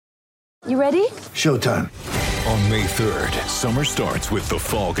You ready? Showtime. On May 3rd, summer starts with The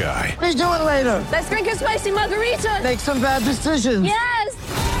Fall Guy. Let's do it later. Let's drink a spicy margarita. Make some bad decisions. Yes!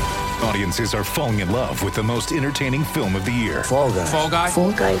 Audiences are falling in love with the most entertaining film of the year. Fall Guy. Fall Guy?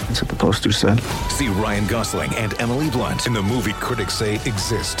 Fall Guy. That's what the poster said. See Ryan Gosling and Emily Blunt in the movie critics say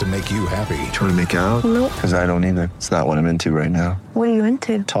exists to make you happy. Trying to make it out? Nope. Because I don't either. It's not what I'm into right now. What are you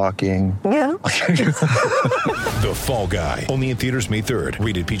into? Talking. Yeah. The Fall Guy. Only in theaters May 3rd.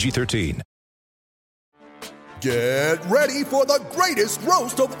 Rated PG-13. Get ready for the greatest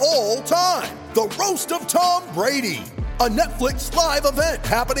roast of all time. The Roast of Tom Brady. A Netflix live event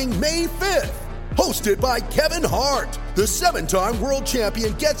happening May 5th. Hosted by Kevin Hart. The 7-time world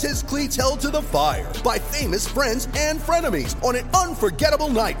champion gets his cleats held to the fire by famous friends and frenemies on an unforgettable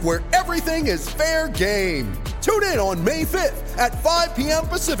night where everything is fair game. Tune in on May 5th at 5 p.m.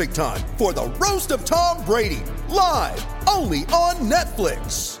 Pacific time for the Roast of Tom Brady. Live only on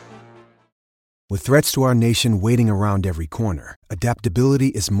Netflix. With threats to our nation waiting around every corner, adaptability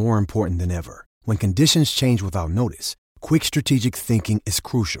is more important than ever. When conditions change without notice, quick strategic thinking is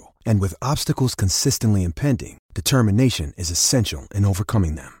crucial. And with obstacles consistently impending, determination is essential in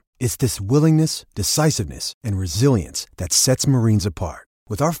overcoming them. It's this willingness, decisiveness, and resilience that sets Marines apart.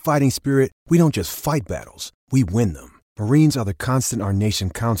 With our fighting spirit, we don't just fight battles, we win them. Marines are the constant our nation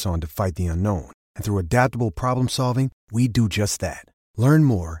counts on to fight the unknown. And through adaptable problem solving, we do just that. Learn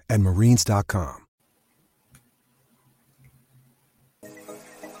more at marines.com.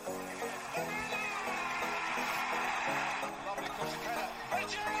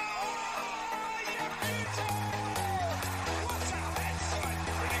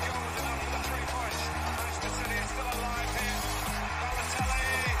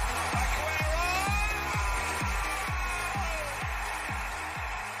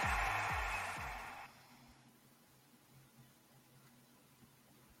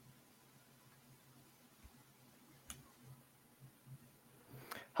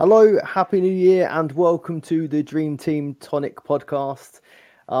 Hello, Happy New Year, and welcome to the Dream Team Tonic podcast.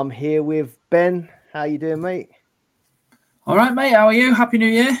 I'm here with Ben. How you doing, mate? All right, mate. How are you? Happy New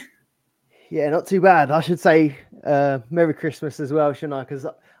Year. Yeah, not too bad. I should say Merry Christmas as well, shouldn't I? Because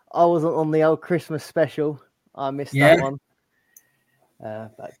I wasn't on the old Christmas special. I missed that one.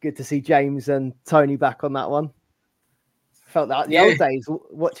 But good to see James and Tony back on that one. Felt like the old days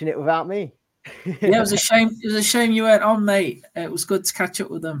watching it without me. Yeah, it was a shame. It was a shame you weren't on, mate. It was good to catch up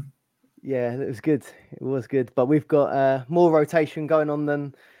with them. Yeah, it was good. It was good. But we've got more rotation going on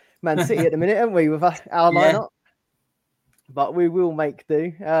than Man City at the minute, haven't we, with our lineup? But we will make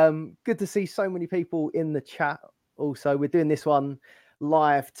do. Good to see so many people in the chat. Also, we're doing this one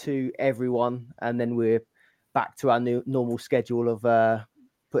live to everyone, and then we're back to our new normal schedule of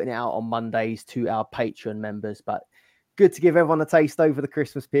putting it out on Mondays to our Patreon members. But good to give everyone a taste over the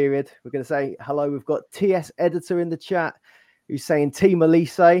Christmas period. We're going to say hello. We've got TS Editor in the chat who's saying Team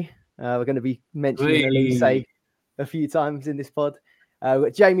Elise. We're going to be mentioning Elise a few times in this pod. We've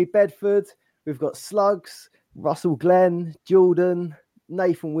got Jamie Bedford. We've got Slugs, Russell Glenn, Jordan,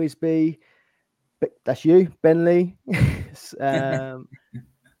 Nathan Wisby. That's you, Ben Lee.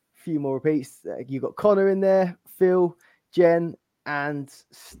 Few more repeats. You've got Connor in there, Phil, Jen, and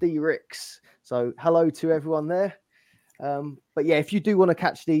Steve Ricks. So hello to everyone there. But yeah, if you do want to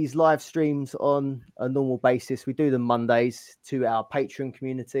catch these live streams on a normal basis, we do them Mondays to our Patreon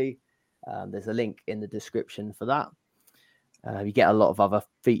community. There's a link in the description for that. You get a lot of other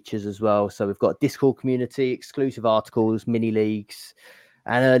features as well. So we've got Discord community, exclusive articles, mini leagues,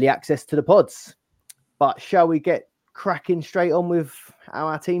 and early access to the pods. But shall we get cracking straight on with how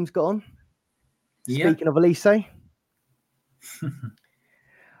our team's got on? Speaking of Elise.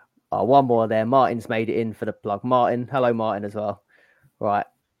 Oh, one more there. Martin's made it in for the plug. Martin. Hello, Martin, as well. Right.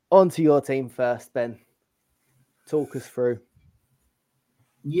 On to your team first, Ben. Talk us through.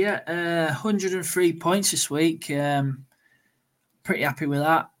 Yeah, 103 points this week. Pretty happy with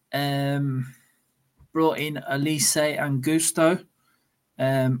that. Brought in Elise and Gusto.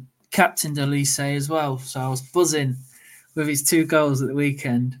 Captained Elise as well. So I was buzzing with his 2 goals at the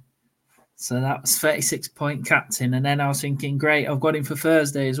weekend. So that was 36-point captain. And then I was thinking, great, I've got him for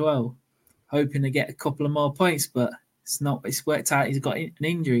Thursday as well. Hoping to get a couple of more points, but it's worked out. He's got an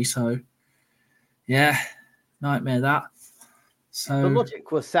injury. So, yeah, nightmare that. So the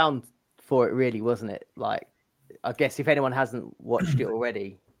logic was sound for it, really, wasn't it? Like, I guess if anyone hasn't watched it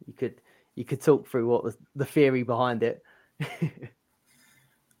already, you could talk through what was the theory behind it.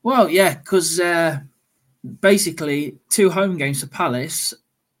 Well, yeah, because basically 2 home games for Palace,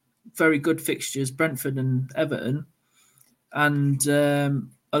 very good fixtures, Brentford and Everton, and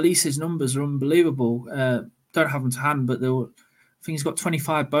Elise's numbers are unbelievable. Don't have them to hand, but they were I think he's got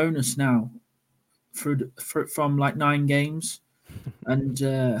 25 bonus now from like 9 games,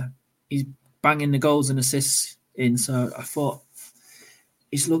 and he's banging the goals and assists in. So I thought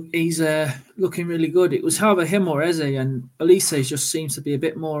he's looking really good. It was either him or Eze, and Elise just seems to be a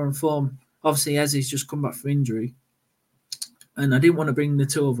bit more in form. Obviously, Eze's just come back from injury, and I didn't want to bring the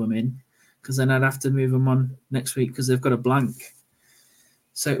two of them in because then I'd have to move them on next week because they've got a blank.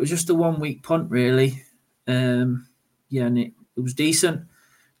 So it was just a 1 week punt, really. And it was decent.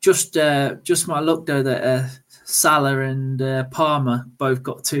 Just my luck though that Salah and Palmer both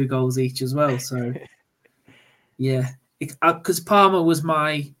got 2 goals each as well. So because Palmer was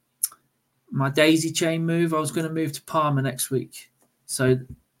my daisy chain move. I was going to move to Palmer next week. So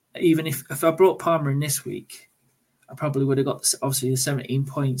even if I brought Palmer in this week, I probably would have got obviously the 17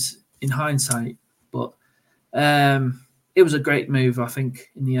 points in hindsight. But it was a great move, I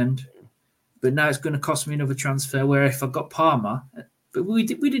think, in the end. But now it's going to cost me another transfer. Where if I got Palmer, but we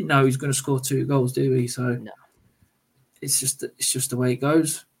didn't know he was going to score 2 goals, do we? So no. It's just the way it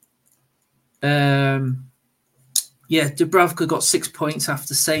goes. Dubravka got 6 points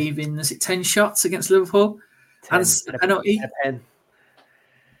after saving 10 shots against Liverpool 10, and a penalty. 10.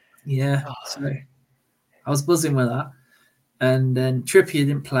 Yeah, so I was buzzing with that. And then Trippier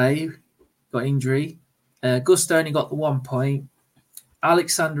didn't play, got injury. Gusto only got the 1 point.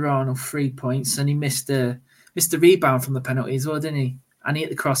 Alexander Arnold 3 points, and he missed the rebound from the penalty as well, didn't he? And he hit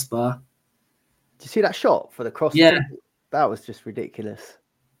the crossbar. Did you see that shot for the cross? Yeah, that was just ridiculous.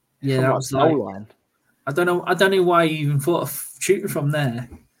 Yeah, that was like line. I don't know why you even thought of shooting from there.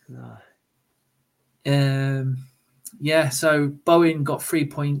 No. So Bowen got 3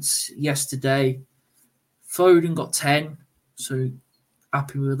 points yesterday. Foden got 10, so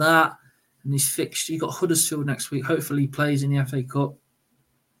happy with that. And he's fixed. You got Huddersfield next week. Hopefully he plays in the FA Cup.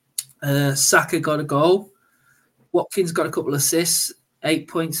 Saka got a goal. Watkins got a couple of assists. 8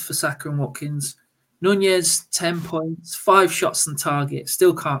 points for Saka and Watkins. Nunez 10 points. 5 shots on target.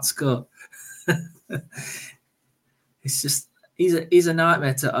 Still can't score. It's just he's a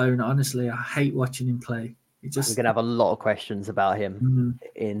nightmare to own. Honestly, I hate watching him play. We're gonna have a lot of questions about him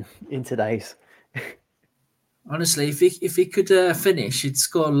in today's. Honestly, if he could finish, he'd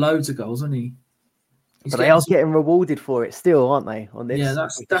score loads of goals, wouldn't he? But they are getting rewarded for it still, aren't they? On this, yeah,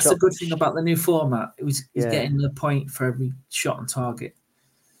 that's a good thing about the new format. He's getting the point for every shot on target.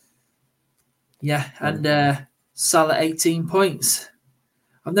 Yeah, and Salah 18 points.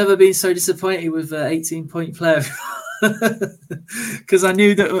 I've never been so disappointed with an 18-point player because I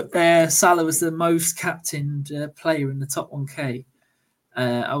knew that Salah was the most captained player in the top 1K.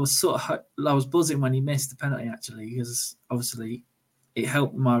 I was buzzing when he missed the penalty actually because obviously it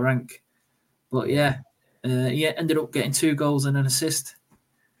helped my rank. But he ended up getting 2 goals and an assist.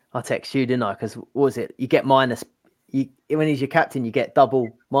 I text you, didn't I? Because what was it? You get minus. When he's your captain, you get double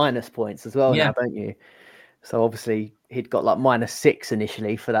minus points as well now, don't you? So obviously he'd got like -6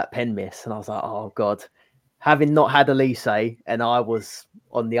 initially for that pen miss, and I was like, oh god. Having not had Elise, and I was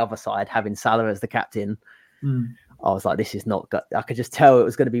on the other side having Salah as the captain, I was like, this is not good. I could just tell it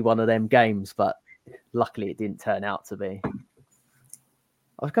was going to be one of them games, but luckily it didn't turn out to be. I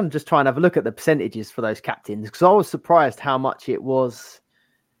was going to just try and have a look at the percentages for those captains because I was surprised how much it was,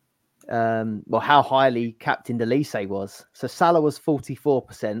 how highly captained Elise was. So Salah was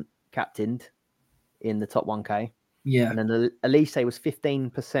 44% captained in the top 1K. Yeah. And then Elise was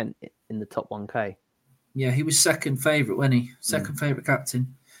 15% in the top 1K. Yeah, he was second favourite, wasn't he? Second favourite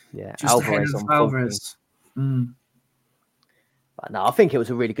captain. Yeah, just ahead of Alvarez. But no, I think it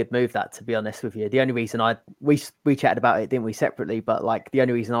was a really good move. That, to be honest with you, the only reason we chatted about it, didn't we, separately? But like the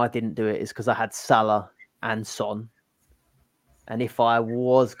only reason I didn't do it is because I had Salah and Son, and if I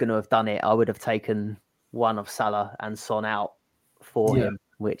was going to have done it, I would have taken one of Salah and Son out for him,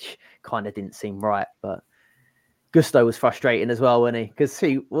 which kind of didn't seem right. But Gusto was frustrating as well, wasn't he? Because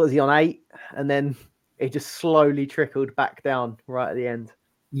he was on 8, and then it just slowly trickled back down right at the end.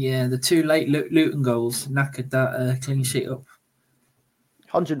 Yeah, the 2 late Luton goals knackered that clean sheet up.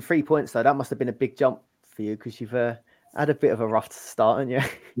 103 points, though. That must have been a big jump for you because you've had a bit of a rough start, haven't you?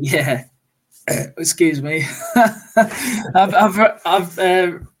 Yeah. Excuse me. I've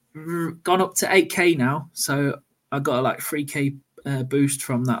gone up to 8K now, so I got a 3K boost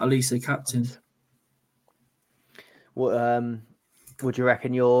from that Elise captain. What do you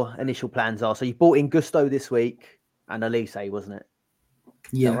reckon your initial plans are? So you bought in Gusto this week and Elise, wasn't it?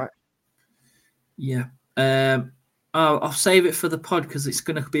 Yeah. Right? Yeah. I'll save it for the pod because it's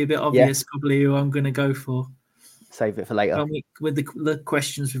going to be a bit obvious probably who I'm going to go for. Save it for later. With the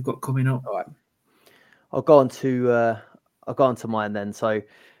questions we've got coming up. All right. I'll go on to mine then. So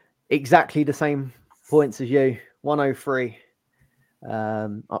exactly the same points as you. 103.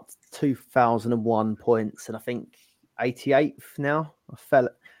 up to 2001 points, and I think 88th now.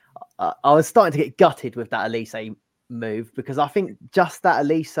 I was starting to get gutted with that Elise move, because I think just that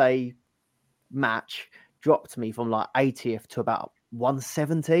Elise match dropped me from like 80th to about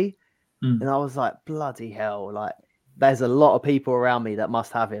 170. And I was like, bloody hell, like there's a lot of people around me that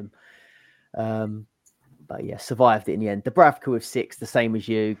must have him. But yeah, survived it in the end. Dubravka with 6, the same as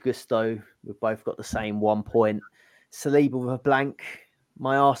you. Gusto, we've both got the same 1 point. Saliba with a blank.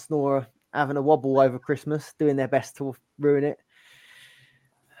 My Arsenal are having a wobble over Christmas, doing their best to ruin it.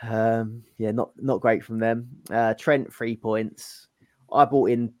 Yeah, not great from them. Trent, 3 points. I brought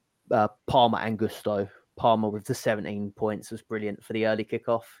in Palmer and Gusto. Palmer with the 17 points was brilliant for the early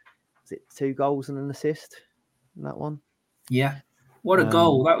kickoff. Was it 2 goals and an assist in that one? Yeah. What a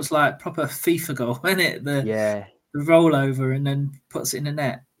goal. That was like proper FIFA goal, wasn't it? The rollover and then puts it in the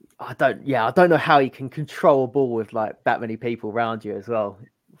net. I don't know how you can control a ball with like that many people around you as well.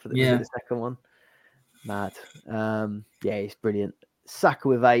 Was it the second one? Mad. Yeah, it's brilliant. Saka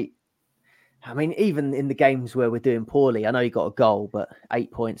with 8. I mean, even in the games where we're doing poorly, I know he got a goal, but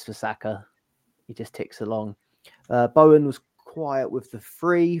 8 points for Saka. He just ticks along. Bowen was quiet with the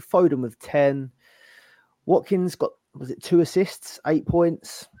 3. Foden with 10. Watkins got, 2 assists, 8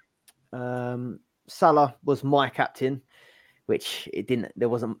 points. Salah was my captain, which there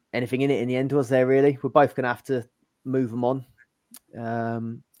wasn't anything in it in the end, was there really? We're both going to have to move them on.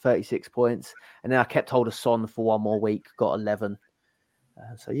 36 points. And then I kept hold of Son for 1 more week, got 11.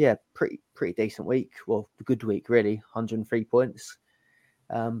 So yeah, pretty decent week. Well, a good week really, 103 points.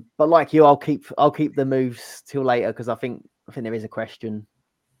 But like you, I'll keep the moves till later, because I think there is a question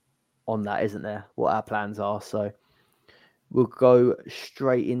on that, isn't there? What our plans are. So we'll go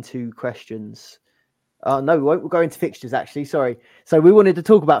straight into questions. No, we won't. We'll go into fixtures actually. Sorry. So we wanted to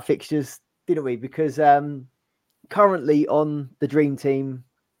talk about fixtures, didn't we? Because currently on the Dream Team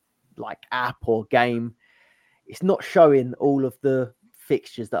like app or game, it's not showing all of the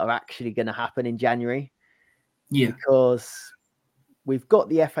fixtures that are actually going to happen in January. Yeah. Because we've got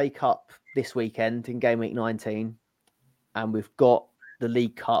the FA Cup this weekend in game week 19, and we've got the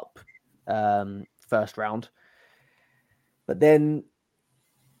League Cup first round. But then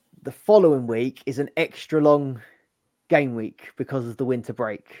the following week is an extra long game week because of the winter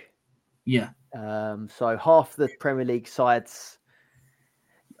break. Yeah. So half the Premier League sides,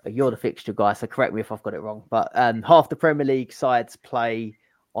 you're the fixture guy, so correct me if I've got it wrong, but half the Premier League sides play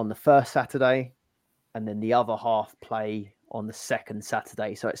on the first Saturday, and then the other half play on the second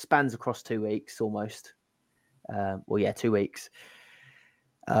Saturday. So it spans across 2 weeks almost. 2 weeks.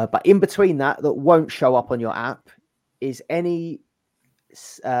 But in between that won't show up on your app is any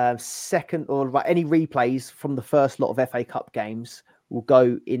second or any replays from the first lot of FA Cup games will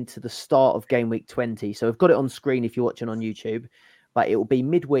go into the start of game week 20. So I've got it on screen if you're watching on YouTube, but it will be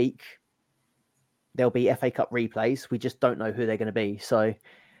midweek. There'll be FA Cup replays. We just don't know who they're going to be. So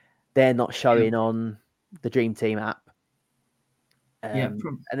they're not showing on the Dream Team app. And then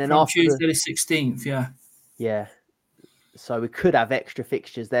from after Tuesday the 16th, yeah. So we could have extra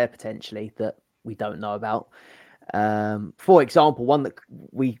fixtures there potentially that we don't know about. For example, one that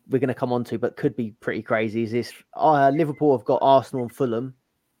we're going to come on to, but could be pretty crazy, is this: Liverpool have got Arsenal and Fulham.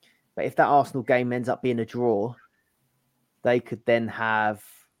 But if that Arsenal game ends up being a draw, they could then have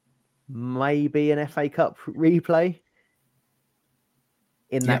maybe an FA Cup replay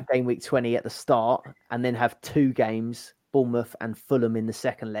in that game week 20 at the start, and then have 2 games, Bournemouth and Fulham, in the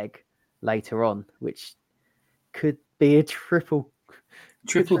second leg later on, which could be a triple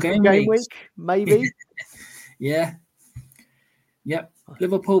game week, maybe. Yeah. Yep.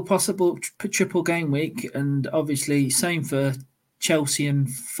 Liverpool possible triple game week, and obviously same for Chelsea and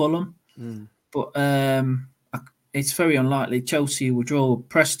Fulham. But it's very unlikely Chelsea will draw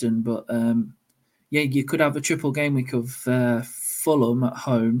Preston, but you could have a triple game week of Fulham at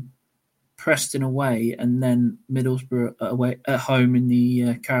home, Preston away, and then Middlesbrough away at home in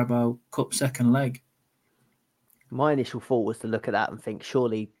the Carabao Cup second leg. My initial thought was to look at that and think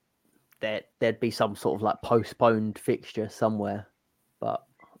surely there'd be some sort of like postponed fixture somewhere, but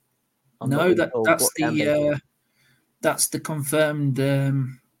that's the confirmed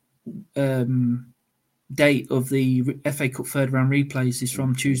date of the FA Cup third round replays is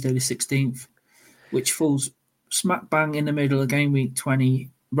from Tuesday the 16th, which falls smack bang in the middle of game week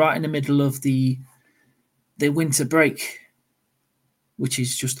 20, right in the middle of the winter break, which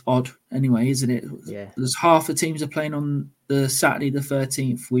is just odd anyway, isn't it? Yeah. There's half the teams are playing on the Saturday the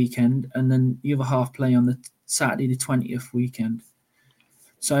 13th weekend, and then the other half play on the Saturday the 20th weekend.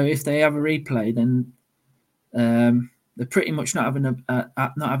 So if they have a replay, then they're pretty much not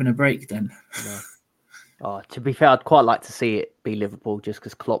having a break then. No. Oh, to be fair, I'd quite like to see it be Liverpool just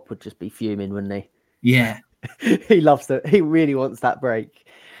because Klopp would just be fuming, wouldn't he? Yeah. He really wants that break.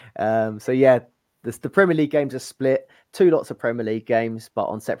 So yeah, the Premier League games are split. 2 lots of Premier League games, but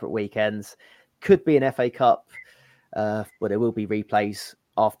on separate weekends. Could be an FA Cup. But there will be replays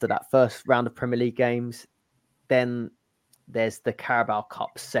after that first round of Premier League games. Then there's the Carabao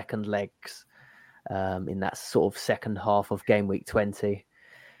Cup second legs in that sort of second half of game week 20.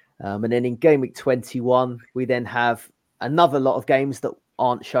 And then in game week 21, we then have another lot of games that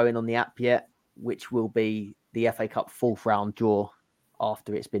aren't showing on the app yet, which will be the FA Cup fourth round draw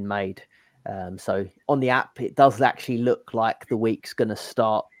after it's been made. So on the app, it does actually look like the week's going to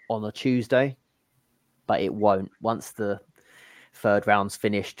start on a Tuesday, but it won't. Once the third round's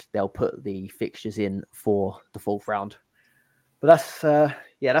finished, they'll put the fixtures in for the fourth round. But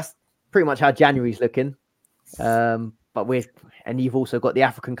that's pretty much how January's looking. And you've also got the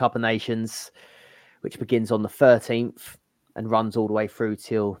African Cup of Nations, which begins on the 13th and runs all the way through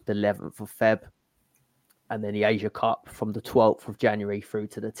till the 11th of Feb. And then the Asia Cup from the 12th of January through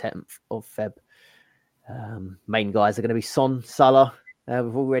to the 10th of Feb. Main guys are going to be Son, Salah.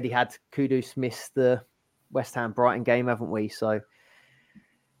 We've already had Kudus miss the West Ham Brighton game, haven't we? So,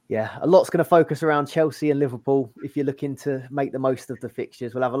 yeah, a lot's going to focus around Chelsea and Liverpool if you're looking to make the most of the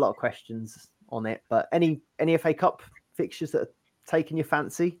fixtures. We'll have a lot of questions on it. But any FA Cup fixtures that are taking your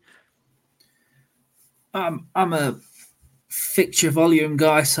fancy? I'm a fixture volume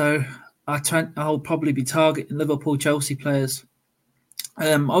guy, so I'll probably be targeting Liverpool, Chelsea players.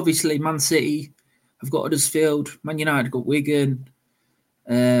 Obviously, Man City have got Huddersfield, Man United got Wigan,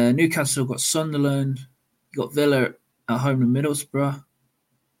 Newcastle got Sunderland, you got Villa at home to Middlesbrough.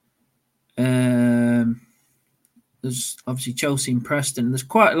 There's obviously Chelsea and Preston. There's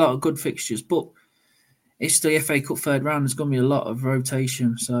quite a lot of good fixtures, but it's the FA Cup third round. There's going to be a lot of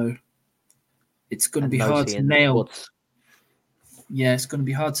rotation, so it's going to be hard to nail. Yeah, it's going to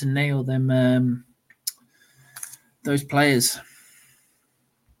be hard to nail them those players.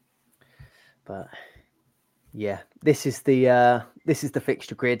 But yeah, this is the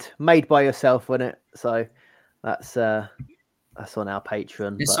fixture grid made by yourself, wasn't it? So that's on our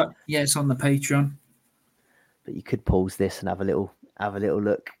Patreon. It's on the Patreon. But you could pause this and have a little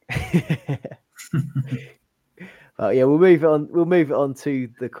look. Well, yeah, we'll move it on. We'll move it on to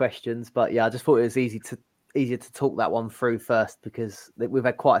the questions. But yeah, I just thought it was easier to talk that one through first because we've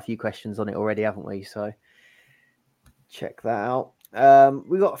had quite a few questions on it already, haven't we? So check that out.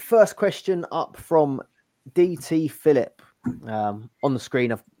 We got first question up from DT Phillip on the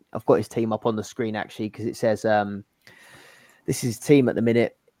screen. I've got his team up on the screen actually because it says this is his team at the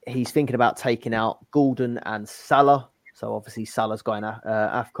minute. He's thinking about taking out Gordon and Salah. So obviously Salah's going to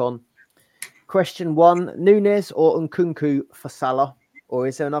AFCON. Question 1, Nunez or Nkunku for Salah? Or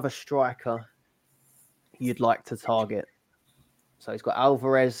is there another striker you'd like to target? So he's got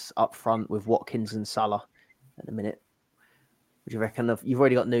Alvarez up front with Watkins and Salah at the minute. What do you reckon of? You've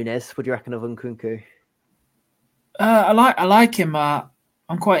already got Nunez. What do you reckon of Nkunku? I like him.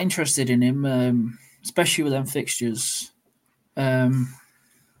 I'm quite interested in him, especially with them fixtures. Yeah,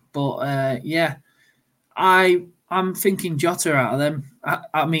 I'm thinking Jota out of them.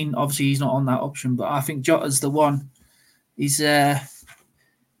 I mean, obviously he's not on that option, but I think Jota's the one. I've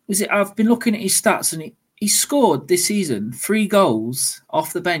been looking at his stats and he scored this season 3 goals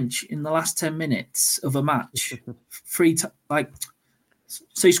off the bench in the last 10 minutes of a match.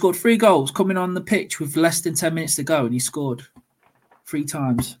 So he scored 3 goals coming on the pitch with less than 10 minutes to go, and he scored 3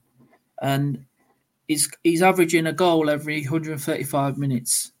 times. And he's averaging a goal every 135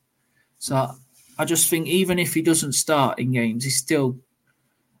 minutes. So I just think even if he doesn't start in games, he's still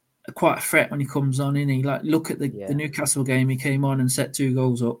quite a threat when he comes on, isn't he? Like, look at the Newcastle game, he came on and set 2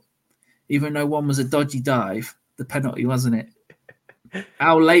 goals up. Even though one was a dodgy dive, the penalty, wasn't it?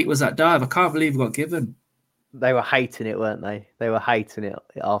 How late was that dive? I can't believe it got given. They were hating it, weren't they? They were hating it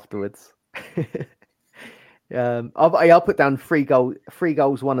afterwards. I'll put down 3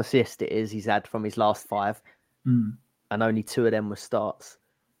 goals, 1 assist. It is he's had from his last 5, and only 2 of them were starts.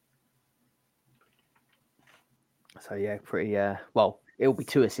 So yeah, pretty. Well, it'll be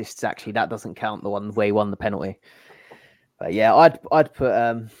 2 assists actually. That doesn't count the one where he won the penalty. But yeah, I'd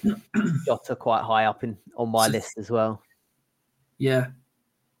put Jota quite high up on my list as well. Yeah,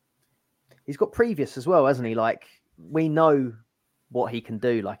 he's got previous as well, hasn't he? Like, we know what he can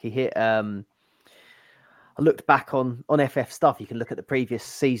do. Like, he hit. I looked back on FF stuff. You can look at the previous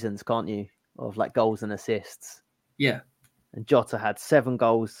seasons, can't you? Of like goals and assists. Yeah. And Jota had 7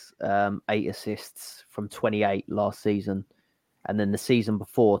 goals, 8 assists from 28 last season. And then the season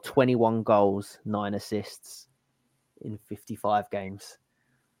before, 21 goals, 9 assists in 55 games.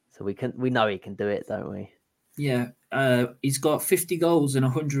 So So we know he can do it, don't we? Yeah. He's got 50 goals in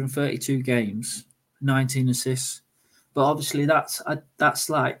 132 games, 19 assists. But obviously that's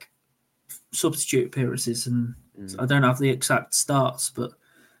like substitute appearances, and I don't have the exact starts, but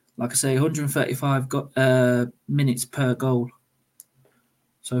like I say, 135 minutes per goal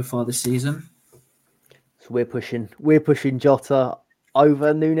so far this season. So we're pushing Jota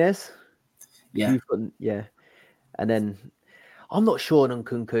over Nunez. Yeah. And then I'm not sure on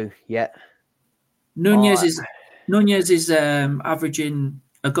Nkunku yet. Nunez is averaging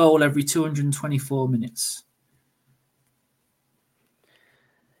a goal every 224 minutes.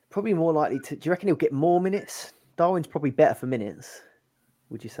 Probably more likely to. Do you reckon he'll get more minutes? Darwin's probably better for minutes.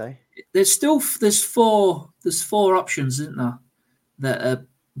 Would you say? There's four options, isn't there, that are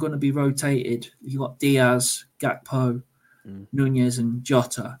going to be rotated. You got Diaz, Gakpo, Nunez, and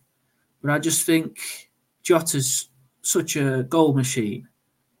Jota. But I just think Jota's such a goal machine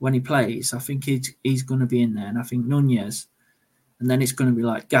when he plays. I think he's going to be in there, and I think Nunez, and then it's going to be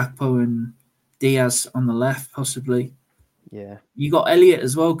like Gakpo and Diaz on the left, possibly. Yeah. You got Elliott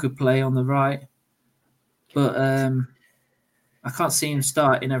as well, could play on the right, but I can't see him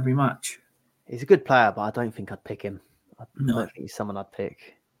start in every match. He's a good player, but I don't think I'd pick him. I No. don't think he's someone I'd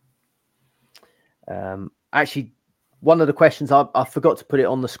pick. Actually, one of the questions I forgot to put it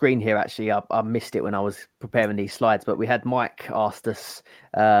on the screen here. Actually, I missed it when I was preparing these slides. But we had Mike asked us,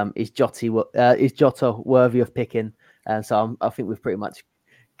 "Is Jota worthy of picking?" And so I think we've pretty much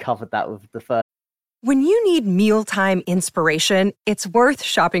covered that with the first. When you need mealtime inspiration, it's worth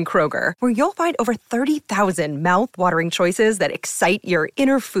shopping Kroger, where you'll find over 30,000 mouth-watering choices that excite your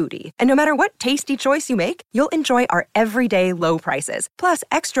inner foodie. And no matter what tasty choice you make, you'll enjoy our everyday low prices, plus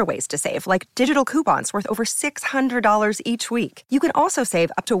extra ways to save, like digital coupons worth over $600 each week. You can also save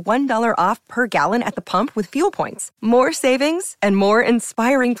up to $1 off per gallon at the pump with fuel points. More savings and more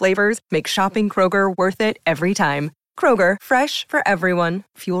inspiring flavors make shopping Kroger worth it every time. Kroger, fresh for everyone.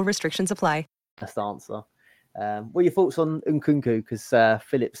 Fuel restrictions apply. Best answer. What are your thoughts on Nkunku? Because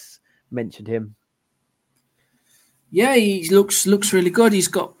Phillips mentioned him. Yeah, he looks really good. He's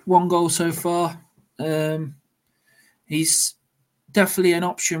got 1 goal so far. He's definitely an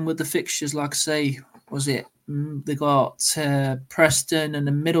option with the fixtures. Like I say, they got Preston and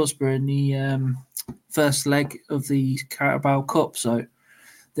then Middlesbrough in the first leg of the Carabao Cup, so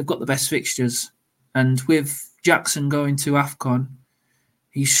they've got the best fixtures. And with Jackson going to AFCON,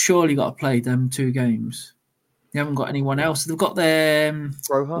 he's surely got to play them 2 games. They haven't got anyone else. They've got their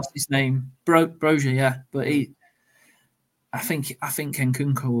what's his name, Brozier, yeah. But I think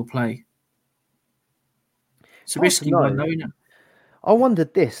Nkunku will play. It's a risky one, though, isn't it? I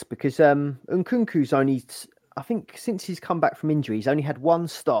wondered this because Nkunku's only, I think, since he's come back from injury, he's only had 1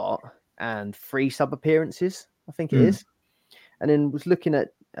 start and 3 sub appearances. I think it is, and then was looking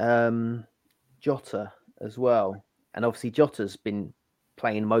at Jota as well, and obviously Jota's been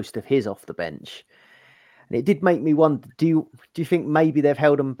playing most of his off the bench, and it did make me wonder: do you think maybe they've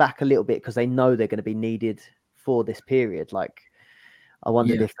held them back a little bit because they know they're going to be needed for this period? Like, I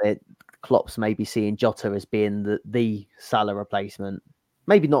wondered if Klopp's maybe seeing Jota as being the Salah replacement,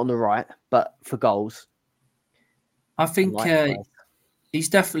 maybe not on the right, but for goals. I think he's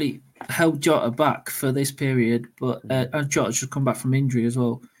definitely held Jota back for this period, but Jota should come back from injury as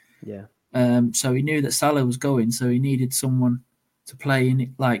well. Yeah. So he knew that Salah was going, so he needed someone to play in it,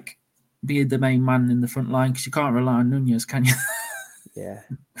 like be the main man in the front line, because you can't rely on Nunez, can you? Yeah.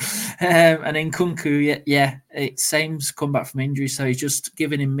 And then Nkunku, Same's come back from injury, so he's just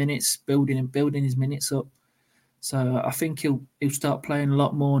giving him minutes, building his minutes up. So I think he'll start playing a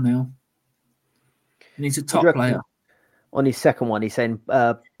lot more now. And he's a top player. On his second one, he's saying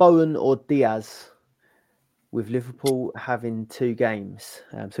Bowen or Diaz, with Liverpool having 2 games.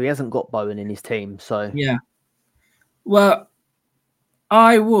 So he hasn't got Bowen in his team. So yeah. Well,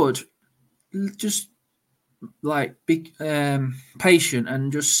 I would just be patient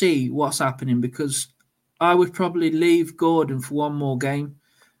and just see what's happening, because I would probably leave Gordon for 1 more game,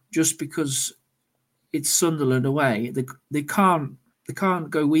 just because it's Sunderland away. They can't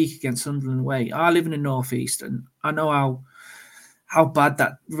go weak against Sunderland away. I live in the northeast, and I know how bad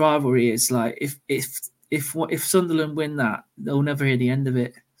that rivalry is. Like if Sunderland win that, they'll never hear the end of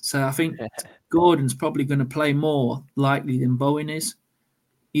it. So I think Gordon's probably going to play more likely than Bowen is,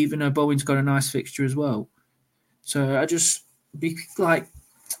 even though Bowen's got a nice fixture as well. So I just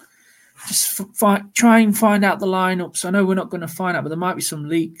try and find out the lineups. I know we're not going to find out, but there might be some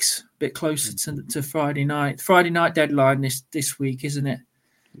leaks a bit closer to Friday night. Friday night deadline this week, isn't it?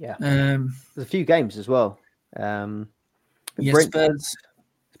 Yeah. There's a few games as well. Spurs.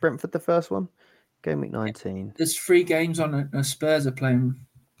 Brentford the first one? Game week 19. There's 3 games on Spurs are playing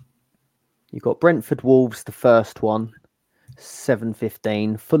You've got Brentford Wolves, the first one,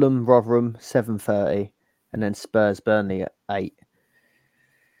 7:15. Fulham Rotherham, 7:30. And then Spurs Burnley at 8.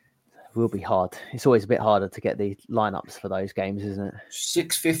 It will be hard. It's always a bit harder to get the lineups for those games, isn't it?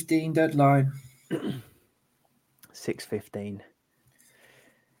 6:15 deadline. 6:15.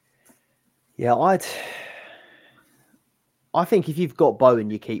 Yeah, I think if you've got Bowen,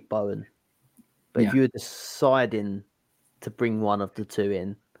 you keep Bowen. But if you're deciding to bring one of the two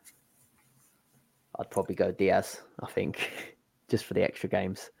in, I'd probably go Diaz, I think, just for the extra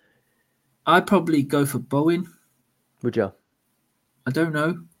games. I'd probably go for Bowen. Would you? I don't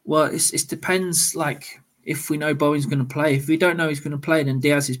know. Well, it depends, like, if we know Bowen's going to play. If we don't know he's going to play, then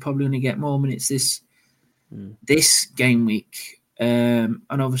Diaz is probably going to get more minutes this game week. And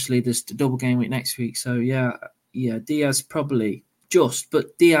obviously there's the double game week next week. So, yeah, Diaz probably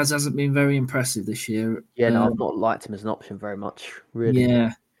but Diaz hasn't been very impressive this year. Yeah, no, I've not liked him as an option very much, really.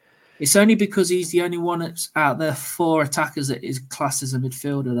 Yeah. It's only because he's the only one that's out there 4 attackers that is classed as a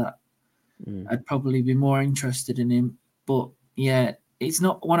midfielder that I'd probably be more interested in him. But, yeah, it's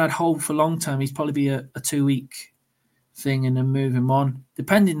not one I'd hold for long term. He's probably be a 2-week thing and then move him on,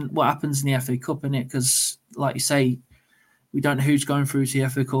 depending what happens in the FA Cup, innit? Because, like you say, we don't know who's going through to the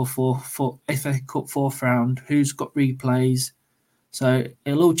FA Cup FA Cup 4th round, who's got replays. So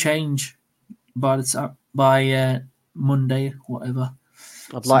it'll all change by Monday, whatever.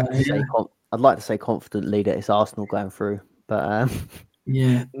 I'd like to say confidently that it's Arsenal going through, but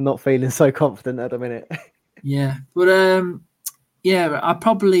not feeling so confident at the minute. Yeah, but I'd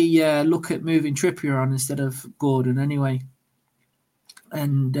probably look at moving Trippier on instead of Gordon anyway,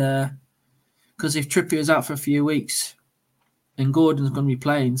 and because if Trippier's out for a few weeks, and Gordon's going to be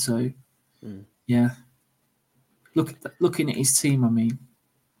playing, so looking at his team, I mean.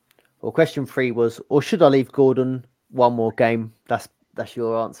 Well, question 3 was, or should I leave Gordon one more game? That's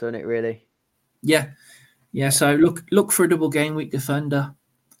your answer, isn't it, really? Yeah. So look for a double game week defender.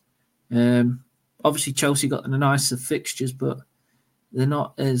 Obviously Chelsea got the nicer fixtures, but they're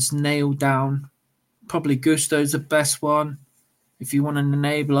not as nailed down. Probably Gusto's the best one. If you want an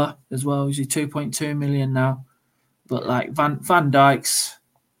enabler as well, he's 2.2 million now. But like Van Dijk's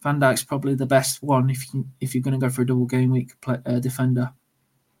probably the best one if you're going to go for a double game week defender.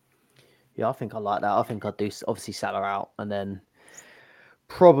 Yeah, I think I like that. I think I'd do obviously Salah out and then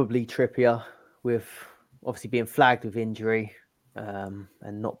probably Trippier, with obviously being flagged with injury and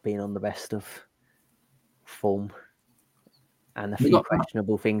not being on the best of form and a few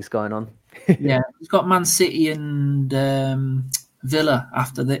questionable things going on. Yeah, we've got Man City and Villa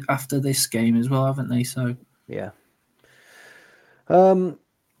after this game as well, haven't they? So yeah. We've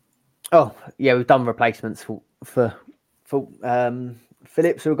done replacements for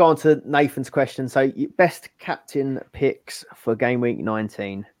Philip. So we'll go on to Nathan's question. So best captain picks for game week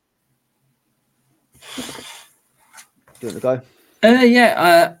 19. Do you want to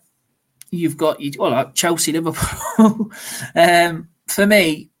go? You've got Chelsea, Liverpool. For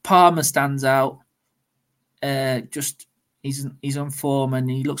me, Palmer stands out. Just he's on form and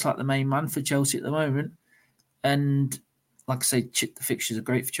he looks like the main man for Chelsea at the moment. And like I say, the fixtures are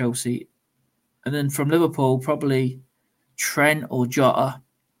great for Chelsea. And then from Liverpool, probably Trent or Jota.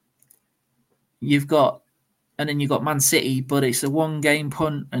 You've got Man City, but it's a 1-game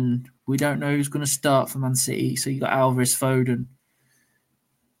punt, and we don't know who's going to start for Man City. So you got Alvarez, Foden,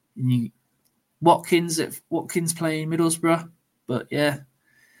 and Watkins playing Middlesbrough. But yeah,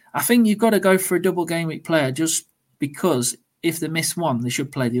 I think you've got to go for a double game week player just because if they miss one, they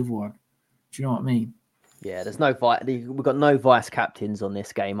should play the other one. Do you know what I mean? Yeah, we've got no vice captains on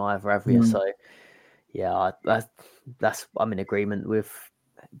this game either, have we? So yeah, I'm in agreement with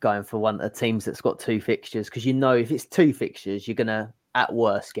going for one of the teams that's got 2 fixtures, because if it's 2 fixtures, you're gonna at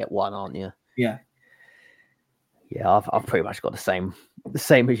worst get one, aren't you? Yeah. Yeah, I've pretty much got the same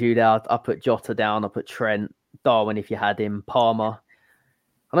as you there. I put Jota down, I put Trent, Darwin if you had him, Palmer.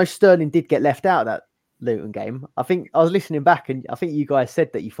 I know Sterling did get left out of that Luton game. I think I was listening back and I think you guys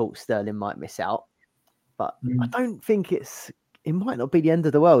said that you thought Sterling might miss out. But I don't think it might not be the end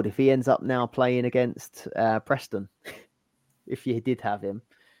of the world if he ends up now playing against Preston, if you did have him.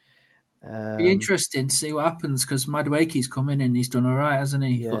 Be interesting to see what happens, because Madueke's come in and he's done all right, hasn't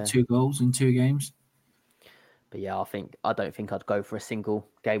he? Yeah. Got 2 goals in 2 games. But yeah, I don't think I'd go for a single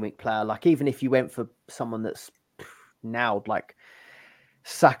game week player. Like, even if you went for someone that's nailed, like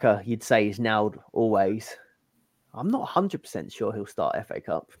Saka, you'd say is nailed always. I'm not 100% sure he'll start FA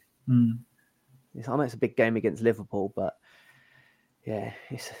Cup. I know it's a big game against Liverpool, but yeah,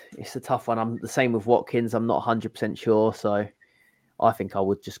 it's a tough one. I'm the same with Watkins. I'm not 100% sure, so I think I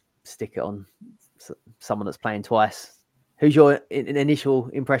would just stick it on someone that's playing twice. Who's your initial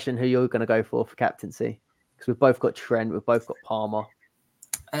impression? Who you're going to go for captaincy? Because we've both got Trent, we've both got Palmer.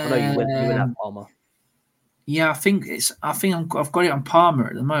 I know you wouldn't have Palmer. Yeah, I've got it on Palmer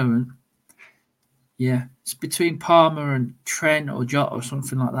at the moment. Yeah, it's between Palmer and Trent or Jota or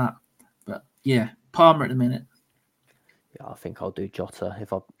something like that. But yeah, Palmer at the minute. Yeah, I think I'll do Jota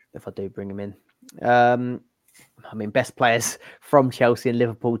if I do bring him in. I mean, best players from Chelsea and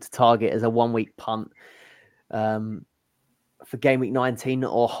Liverpool to target as a 1 week punt for game week 19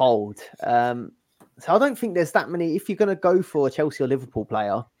 or hold. So I don't think there's that many. If you're going to go for a Chelsea or Liverpool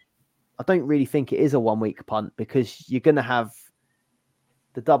player, I don't really think it is a 1 week punt because you're going to have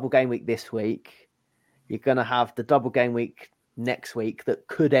the double game week this week. You're going to have the double game week next week that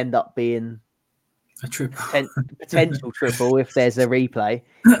could end up being a triple, potential triple if there's a replay.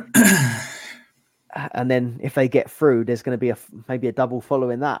 And then if they get through, there's going to be maybe a double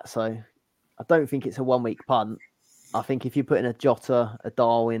following that. So I don't think it's a 1 week punt. I think if you put in a Jota, a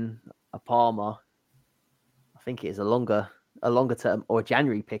Darwin, a Palmer, I think it is a longer term or a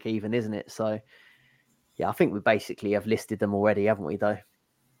January pick even, isn't it? So yeah, I think we basically have listed them already, haven't we, though?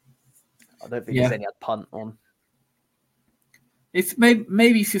 I don't think there's any punt on. If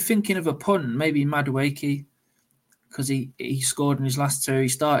maybe if you're thinking of a punt, maybe Madueke, because he scored in his last two. He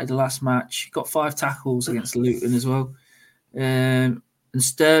started the last match. He got 5 tackles against Luton as well. And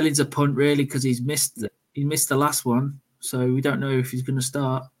Sterling's a punt really because he missed the last one, so we don't know if he's going to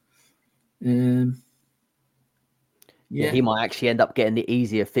start. He might actually end up getting the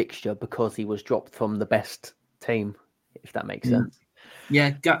easier fixture because he was dropped from the best team, if that makes sense.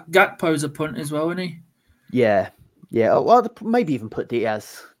 Yeah, Gakpo's a punt as well, isn't he? Yeah. Well, maybe even put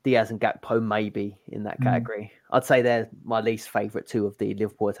Diaz and Gakpo maybe in that category. I'd say they're my least favourite two of the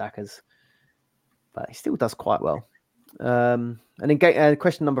Liverpool attackers, but he still does quite well. And then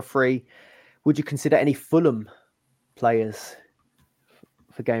question number 3: would you consider any Fulham players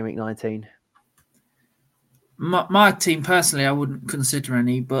for game week 19? My team personally, I wouldn't consider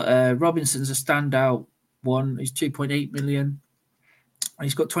any, but Robinson's a standout one. He's 2.8 million.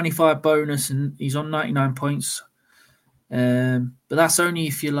 He's got 25 bonus and he's on 99 points. But that's only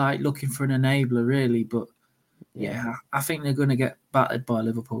if you're like looking for an enabler, really. But yeah, I think they're going to get battered by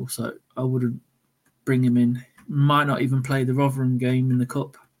Liverpool, so I wouldn't bring him in. Might not even play the Rotherham game in the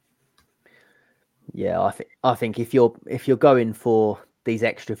cup. Yeah, I think if you're going for these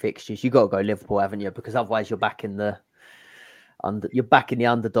extra fixtures, you got to go Liverpool, haven't you? Because otherwise you're back in the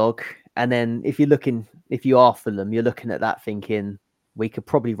underdog. And then if you are Fulham, you're looking at that thinking we could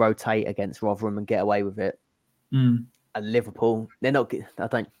probably rotate against Rotherham and get away with it. And Liverpool, they're not.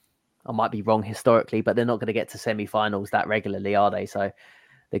 I might be wrong historically, but they're not going to get to semi-finals that regularly, are they? So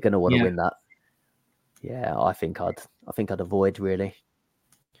they're going to want to win that. Yeah, I think I'd avoid really.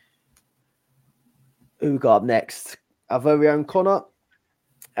 Who we got up next? Our very own Connor.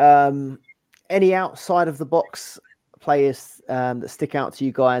 Any outside of the box players that stick out to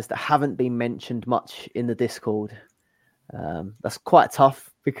you guys that haven't been mentioned much in the Discord? That's quite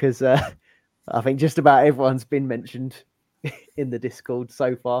tough because I think just about everyone's been mentioned in the Discord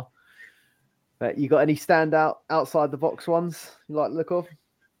so far. But you got any standout outside the box ones you like the look of?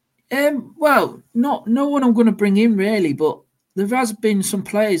 Well, no one I'm going to bring in really, but there has been some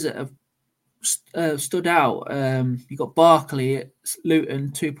players that have stood out. You got Barkley at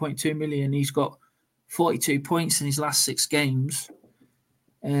Luton, 2.2 million. He's got 42 points in his last 6 games.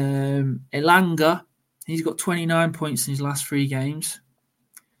 Elanga, he's got 29 points in his last 3 games.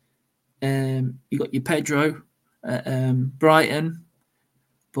 You got your Pedro at Brighton,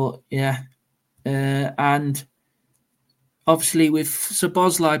 but yeah, and obviously with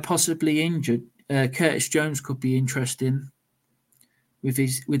Szoboszlai possibly injured, Curtis Jones could be interesting with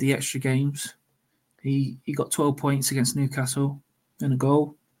the extra games. He got 12 points against Newcastle and a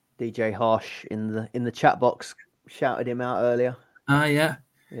goal. DJ Harsh in the chat box shouted him out earlier. Yeah.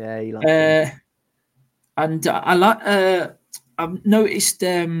 Yeah, he liked him. And I like. I've noticed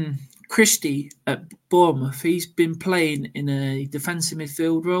Christie at Bournemouth. He's been playing in a defensive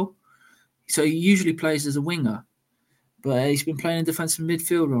midfield role, so he usually plays as a winger, but he's been playing a defensive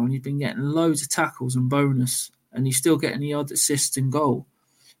midfield role and he's been getting loads of tackles and bonus, and he's still getting the odd assist and goal.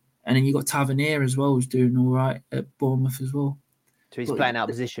 And then you got Tavernier as well, who's doing all right at Bournemouth as well. So he's playing out of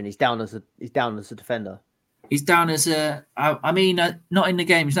position. He's down as a defender. He's down as not in the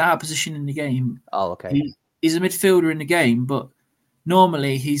game. He's not out of position in the game. Oh, okay. He's a midfielder in the game, but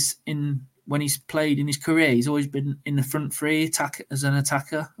normally when he's played in his career, he's always been in the front three, as an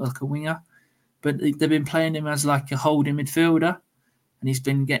attacker, like a winger. But they've been playing him as like a holding midfielder, and he's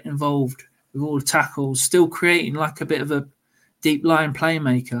been getting involved with all the tackles, still creating like a bit of a deep line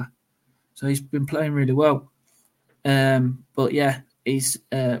playmaker. So he's been playing really well. But yeah, he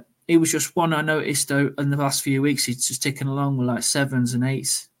was just one I noticed though in the last few weeks. He's just ticking along with like 7s and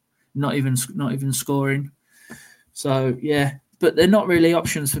 8s, not even scoring. So yeah, but they're not really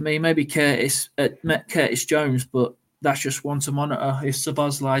options for me. Maybe Curtis Jones, but that's just one to monitor if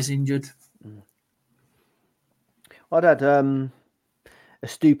Szoboszlai's injured. I'd had a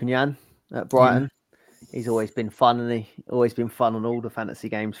Stupinian at Brighton. Yeah. He's always been fun, and always been fun on all the fantasy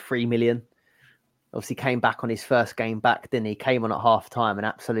games. 3 million. Obviously came back on his first game back, didn't he? Came on at half time and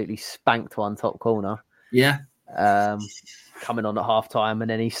absolutely spanked one top corner. Yeah. Coming on at half time, and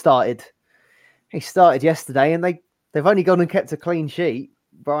then he started yesterday, and they've only gone and kept a clean sheet.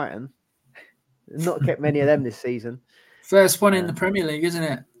 Brighton, not kept many of them this season. First one in the Premier League, isn't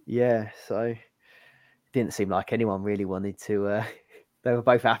it? Yeah, so didn't seem like anyone really wanted to. They were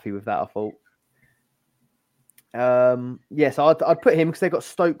both happy with that, I thought. So I'd put him because they've got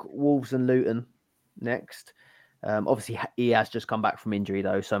Stoke, Wolves, and Luton next. Obviously, he has just come back from injury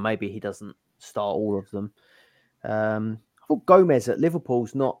though, so maybe he doesn't start all of them. I thought Gomez at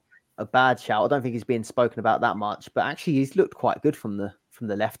Liverpool's not a bad shout. I don't think he's being spoken about that much, but actually he's looked quite good from the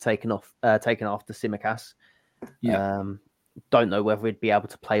left, taken after Tsimikas. Yeah. Don't know whether he'd be able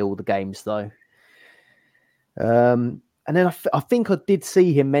to play all the games though. And then I think I did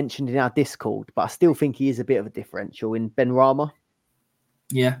see him mentioned in our Discord, but I still think he is a bit of a differential in Benrahma.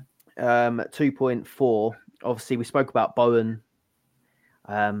 Yeah. At 2.4. Obviously, we spoke about Bowen.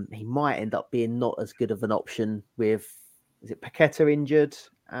 He might end up being not as good of an option with, is it Paqueta injured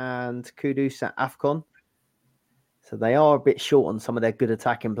and Kudus at AFCON? So they are a bit short on some of their good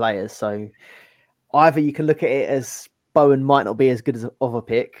attacking players. So either you can look at it as Bowen might not be as good of a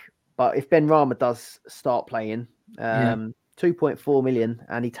pick, but if Benrahma does start playing, 2.4 million,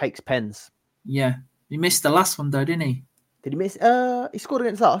 and he takes pens. Yeah, he missed the last one though, didn't he? Did he miss? He scored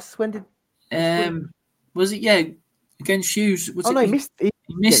against us. When did? Was it? Yeah, against Hughes. He missed. He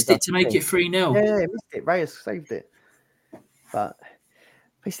missed it to make it 3-0. Yeah, he missed it. Reyes saved it, but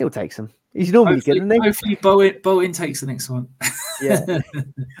he still takes them. He's normally good, isn't he? Hopefully, Bowen takes the next one. Yeah,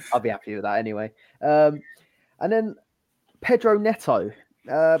 I'll be happy with that anyway. And then Pedro Neto.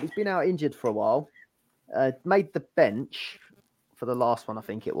 He's been out injured for a while. Made the bench for the last one, I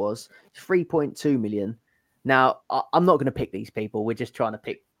think it was. 3.2 million. Now, I'm not going to pick these people. We're just trying to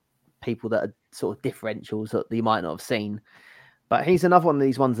pick people that are sort of differentials that you might not have seen. But he's another one of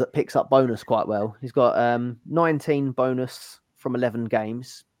these ones that picks up bonus quite well. He's got 19 bonus from 11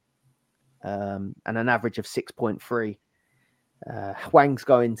 games and an average of 6.3. Hwang's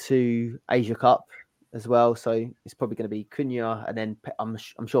going to Asia Cup as well, so it's probably going to be Cunha, and then I'm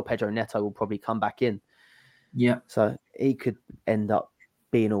sure Pedro Neto will probably come back in. Yeah. So he could end up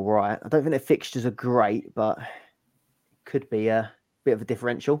being all right. I don't think the fixtures are great, but it could be a bit of a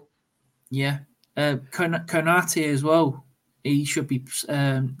differential. Yeah. Konate as well. He should be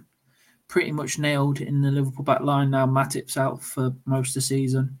pretty much nailed in the Liverpool back line now. Matip's out for most of the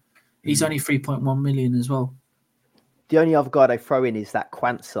season. He's only 3.1 million as well. The only other guy they throw in is that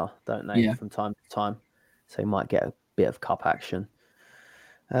Quansah, don't they, yeah. from time to time. So he might get a bit of cup action.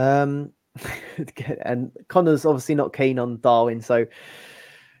 And Connor's obviously not keen on Darwin. So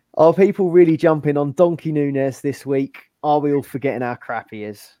are people really jumping on Donkey Núñez this week? Are we all forgetting how crap he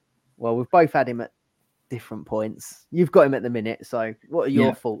is? Well, we've both had him at different points. You've got him at the minute. So what are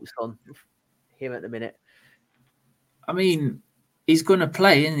your thoughts on him at the minute? I mean, he's going to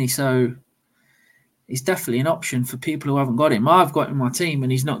play, isn't he? So he's definitely an option for people who haven't got him. I've got him in my team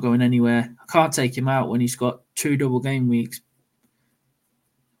and he's not going anywhere. I can't take him out when he's got 2 double game weeks.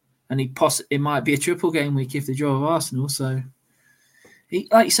 And it might be a triple game week if they draw with Arsenal. So,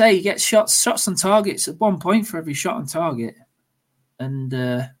 like you say, he gets shots on targets at 1 point for every shot on target.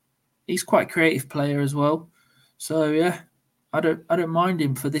 And he's quite a creative player as well. So, yeah, I don't mind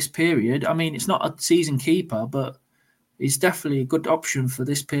him for this period. I mean, it's not a season keeper, but he's definitely a good option for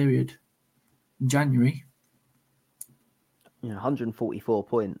this period. January. 144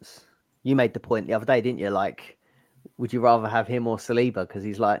 points. You made the point the other day, didn't you? Like, would you rather have him or Saliba? Because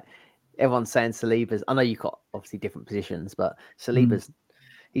he's like, everyone's saying Saliba's. I know you've got obviously different positions, but Saliba's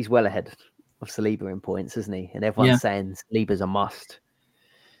he's well ahead of Saliba in points, isn't he? And everyone's saying Saliba's a must.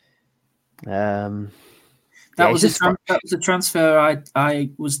 That was a transfer I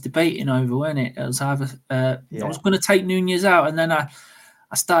was debating over, wasn't it? It was either I was going to take Núñez out, and then I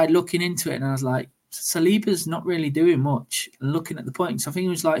started looking into it and I was like, Saliba's not really doing much. Looking at the points, I think he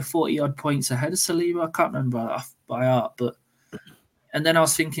was like 40-odd points ahead of Saliba. I can't remember by heart. And then I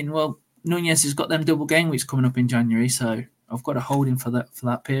was thinking, well, Núñez has got them double game weeks coming up in January, so I've got to hold him for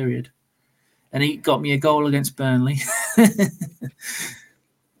that period. And he got me a goal against Burnley.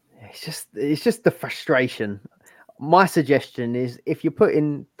 It's just the frustration. my suggestion is if you're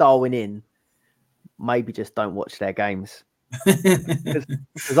putting Darwin in, maybe just don't watch their games. Because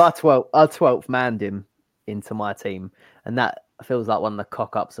I 12th manned him into my team, and that feels like one of the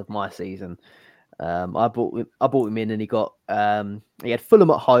cock-ups of my season. I bought him in, and he had Fulham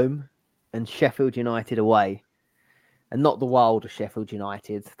at home and Sheffield United away, and not the wilder Sheffield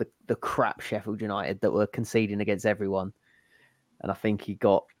United, the crap Sheffield United that were conceding against everyone. And I think he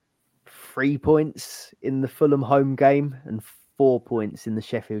got 3 points in the Fulham home game and 4 points in the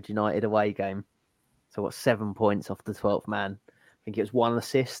Sheffield United away game. So I got 7 points off the 12th man. I think it was 1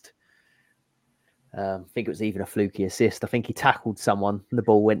 assist. I think it was even a fluky assist. I think he tackled someone and the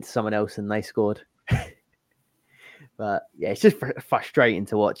ball went to someone else and they scored. But yeah, it's just frustrating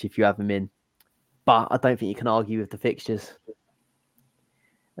to watch if you have him in. But I don't think you can argue with the fixtures,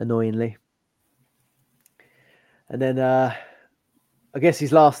 annoyingly. And then I guess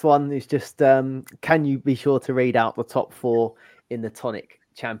his last one is just, can you be sure to read out the top 4 in the Tonic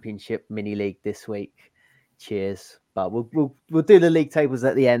Championship mini league this week? Cheers. But we'll do the league tables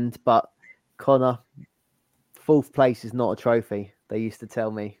at the end. But Connor, 4th place is not a trophy. They used to tell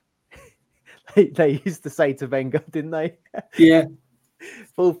me. they used to say to Wenger, didn't they? Yeah.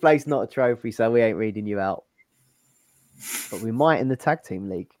 4th place, not a trophy, so we ain't reading you out. But we might in the tag team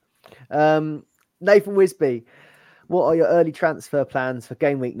league. Nathan Wisby, what are your early transfer plans for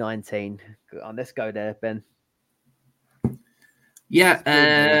game week 19? Let's go there, Ben.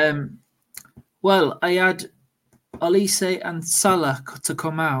 Yeah. Well, I had Elise and Salah to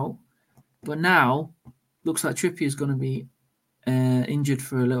come out, but now looks like Trippier is going to be injured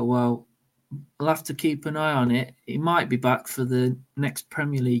for a little while. I'll have to keep an eye on it. He might be back for the next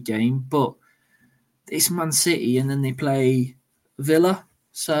Premier League game, but it's Man City and then they play Villa.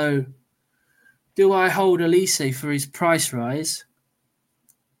 So do I hold Elise for his price rise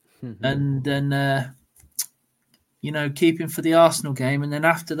and then, keep him for the Arsenal game? And then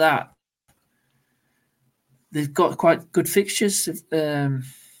after that, they've got quite good fixtures. They've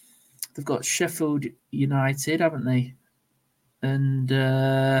got Sheffield United, haven't they? And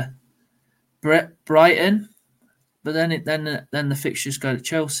Brighton, but then the fixtures go to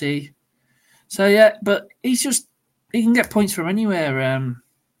Chelsea. So yeah, but he can get points from anywhere.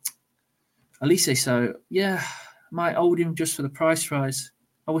 Elise, so yeah, might hold him just for the price rise.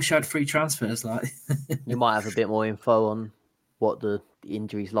 I wish I had free transfers. Like you might have a bit more info on what the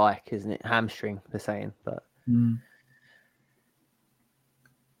injury's like, isn't it? Hamstring, they're saying. But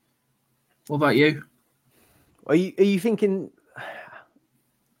what about you? Are you thinking?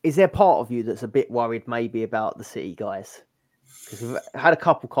 Is there part of you that's a bit worried maybe about the City guys? Because we've had a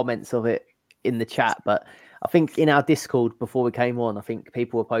couple comments of it in the chat, but I think in our Discord before we came on, I think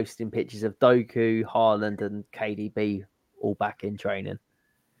people were posting pictures of Doku, Haaland, and KDB all back in training.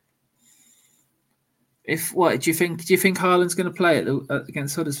 Do you think Haaland's going to play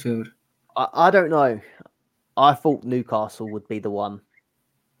against Huddersfield? I don't know. I thought Newcastle would be the one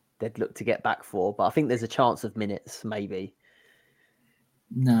they'd look to get back for, but I think there's a chance of minutes, maybe.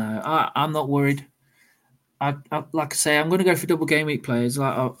 No, I'm not worried. I like I say, I'm going to go for double game week players.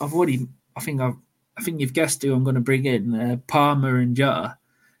 Like I think you've guessed who I'm going to bring in, Palmer and Jota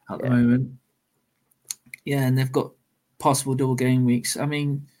at the moment. Yeah, and they've got possible double game weeks. I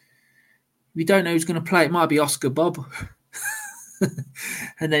mean, we don't know who's going to play. It might be Oscar Bob,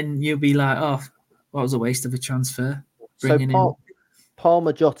 and then you'll be like, "Oh, that was a waste of a transfer." So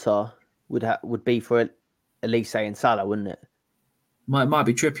Palmer Jota would be for Elise and Salah, wouldn't it? Might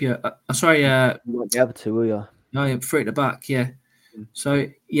be Trippier. Sorry, you won't be able to, will you? No, yeah, three at the back, yeah. So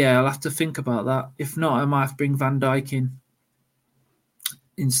yeah, I'll have to think about that. If not, I might have to bring Van Dijk in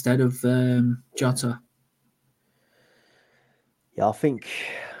instead of Jota. Yeah,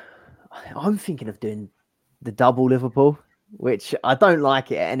 I'm thinking of doing the double Liverpool, which I don't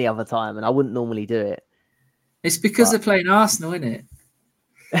like it at any other time, and I wouldn't normally do it. It's because they're playing Arsenal, isn't it?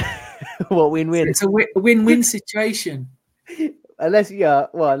 What win-win? It's a win-win situation. Unless it's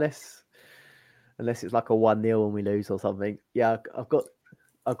like a 1-0 when we lose or something. Yeah, I've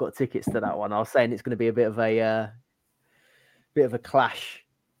got tickets to that one. I was saying it's going to be a bit of a clash.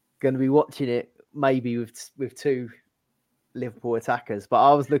 Going to be watching it maybe with two Liverpool attackers, but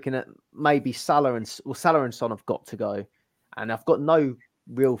I was looking at maybe Salah and Son have got to go, and I've got no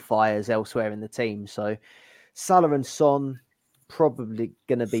real fires elsewhere in the team. So Salah and Son probably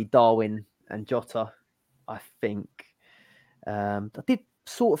going to be Darwin and Jota, I think. I did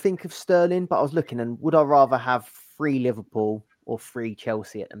sort of think of Sterling, but I was looking, and would I rather have 3 Liverpool or 3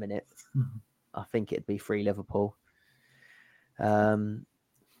 Chelsea at the minute? Mm-hmm. I think it'd be 3 Liverpool. So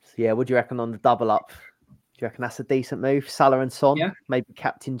yeah, what do you reckon on the double up? you reckon that's a decent move? Salah and Son, Yeah. maybe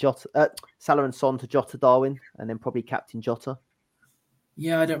captain Jota, Salah and Son to Jota, Darwin, and then probably captain Jota.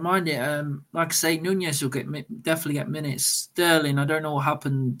 Yeah, I don't mind it. Like I say, Nunez will definitely get minutes. Sterling, I don't know what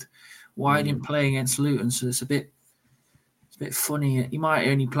happened, why he didn't play against Luton, so it's a bit funny. He might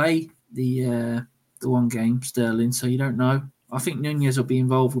only play the one game, Sterling, so you don't know. I think Nunez will be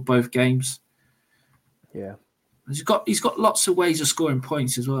involved with both games. Yeah, he's got lots of ways of scoring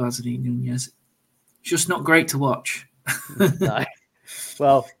points as well, hasn't he, Nunez? It's just not great to watch. No.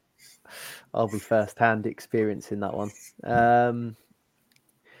 Well, I'll be first-hand experiencing that one.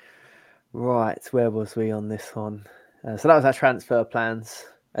 Right, where was we on this one? So that was our transfer plans.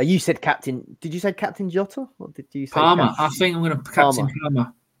 You said captain. Did you say captain Jota? Or did you say Palmer? captain? I think I'm going to captain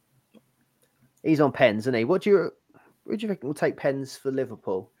Palmer. He's on pens, isn't he? What do you think will take pens for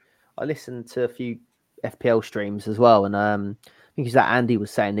Liverpool? I listened to a few FPL streams as well, and I think it's that Andy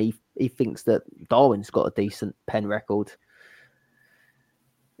was saying he thinks that Darwin's got a decent pen record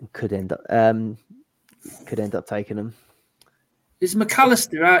and could end up taking them. Is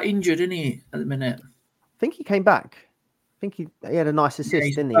McAllister out injured, isn't he, at the minute? I think he came back. I think he had a nice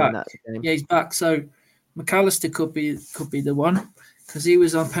assist, didn't he, in that game? Yeah, he's back. So McAllister could be the one because he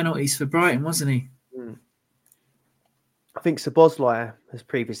was on penalties for Brighton, wasn't he? I think Szoboszlai has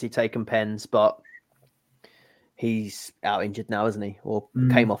previously taken pens, but he's out injured now, isn't he? Or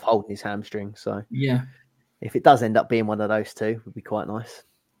came off holding his hamstring. So yeah, if it does end up being one of those two, it would be quite nice.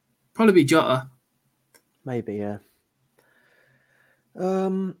 Probably be Jota. Maybe, yeah.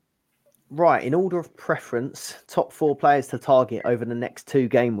 Right, in order of preference, top 4 players to target over the next 2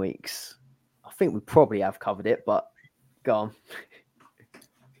 game weeks. I think we probably have covered it, but go on.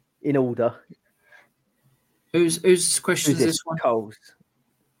 In order. Whose question is this one? Coles.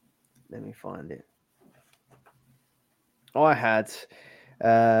 Let me find it. I had,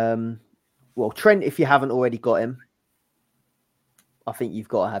 Trent, if you haven't already got him. I think you've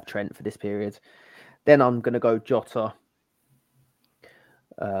got to have Trent for this period. Then I'm going to go Jota.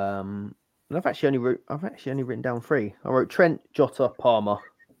 And I've actually only written down 3. I wrote Trent, Jota, Palmer.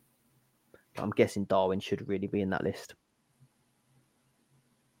 I'm guessing Darwin should really be in that list.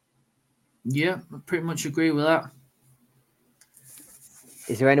 Yeah, I pretty much agree with that.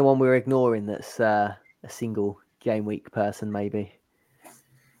 Is there anyone we're ignoring that's a single game week person, maybe?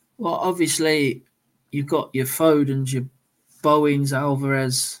 Well, obviously, you've got your Fodens, your Bowens,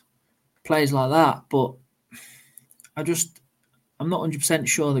 Alvarez, players like that, but I'm not 100%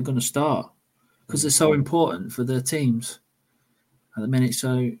 sure they're going to start because they're so important for their teams at the minute.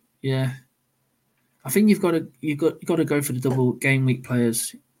 So yeah, I think you've got to go for the double game week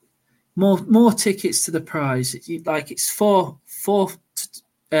players. More tickets to the prize. It's four.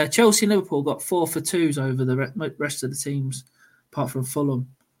 Chelsea and Liverpool got 4 for 2s over the rest of the teams, apart from Fulham.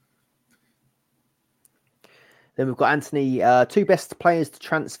 Then we've got Anthony. 2 best players to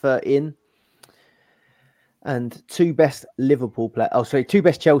transfer in. And 2 best Liverpool players. Oh, sorry, 2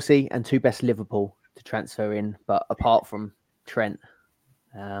 best Chelsea and 2 best Liverpool to transfer in, but apart from Trent,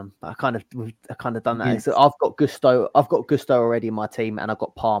 I kind of done that. Yeah. So I've got Gusto already in my team, and I've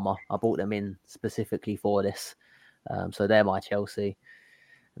got Palmer. I brought them in specifically for this, so they're my Chelsea.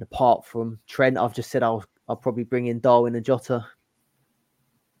 And apart from Trent, I've just said I'll probably bring in Darwin and Jota.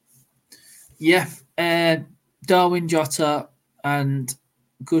 Yeah, Darwin, Jota, and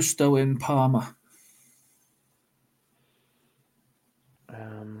Gusto and Palmer.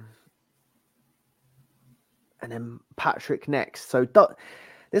 And then Patrick next. So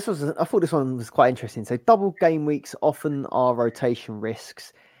I thought this one was quite interesting. So double game weeks often are rotation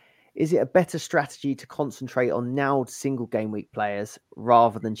risks. Is it a better strategy to concentrate on nailed single game week players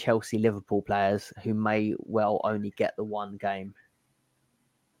rather than Chelsea Liverpool players who may well only get the one game?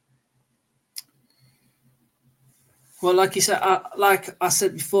 Well, like you said, like I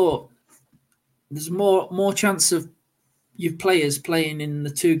said before, there's more chance of your players playing in the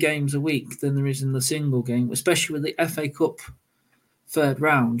 2 games a week than there is in the single game, especially with the FA Cup third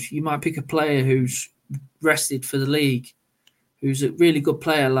round. You might pick a player who's rested for the league, who's a really good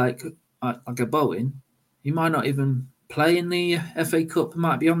player like a Bowen. He might not even play in the FA Cup. He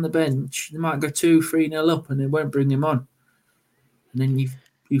might be on the bench. They might go 2-3-0 up and they won't bring him on. And then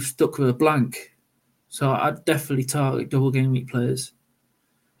you've stuck with a blank. So I'd definitely target double game week players.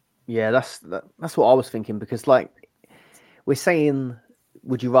 Yeah, that's what I was thinking, because we're saying,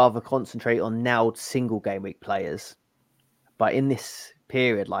 would you rather concentrate on nailed single game week players? But in this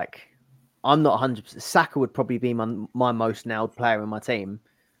period, I'm not 100%. Saka would probably be my most nailed player in my team.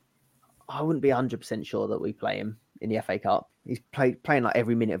 I wouldn't be 100% sure that we play him in the FA Cup. He's playing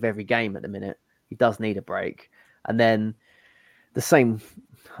every minute of every game at the minute. He does need a break. And then the same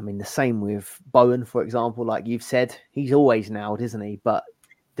I mean, the same with Bowen, for example. Like you've said, he's always nailed, isn't he? But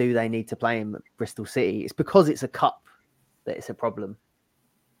do they need to play him at Bristol City? It's because it's a cup that it's a problem.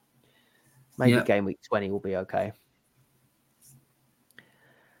 Maybe game week 20 will be okay.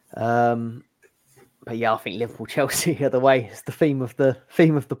 But yeah, I think Liverpool Chelsea are the way. It's the theme of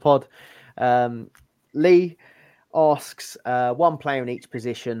the pod. Lee asks one player in each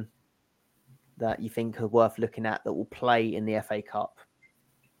position that you think are worth looking at that will play in the FA Cup,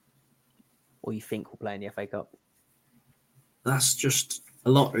 or you think will play in the FA Cup. That's just a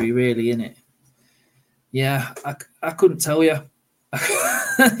lottery, really, isn't it? Yeah, I couldn't tell you.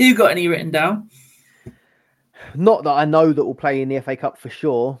 You got any written down? Not that I know that will play in the FA Cup for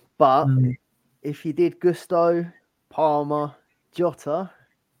sure, but if you did Gusto, Palmer, Jota,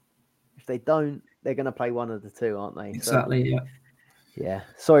 if they don't, they're going to play one of the two, aren't they? Exactly, so, yeah.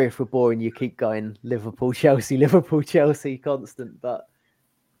 Sorry if we're boring you, keep going Liverpool, Chelsea constant, but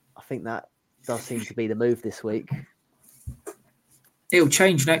I think that does seem to be the move this week. It'll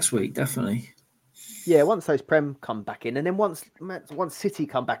change next week, definitely. Yeah, once those Prem come back in, and then once City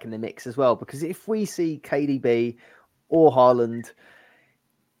come back in the mix as well, because if we see KDB or Haaland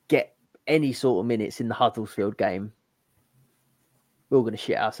get any sort of minutes in the Huddersfield game, we're all going to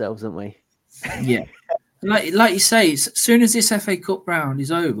shit ourselves, aren't we? Yeah. Like you say, as soon as this FA Cup round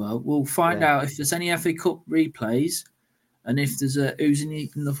is over, we'll find out if there's any FA Cup replays and if there's who's in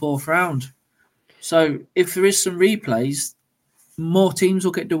the fourth round. So if there is some replays, more teams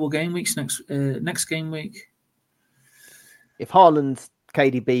will get double game weeks next game week. If Haaland,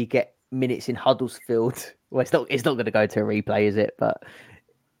 KDB get minutes in Huddersfield, well, it's not going to go to a replay, is it? But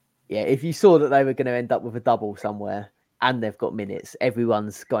yeah, if you saw that they were going to end up with a double somewhere and they've got minutes,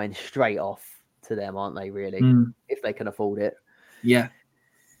 everyone's going straight off to them, aren't they, really? If they can afford it. Yeah.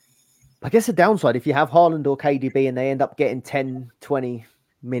 I guess the downside, if you have Haaland or KDB and they end up getting 10, 20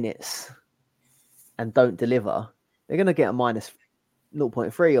 minutes and don't deliver, they're going to get a minus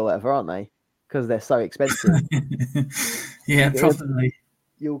 0.3 or whatever, aren't they? Because they're so expensive. Probably.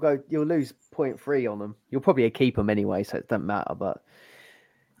 You'll lose 0.3 on them. You'll probably keep them anyway, so it doesn't matter. But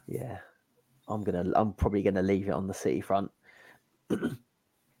yeah, I'm probably gonna leave it on the City front.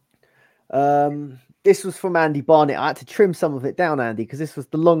 This was from Andy Barnett. I had to trim some of it down, Andy, because this was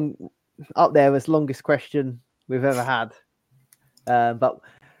up there as longest question we've ever had. But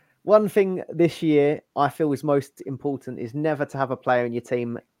one thing this year I feel is most important is never to have a player in your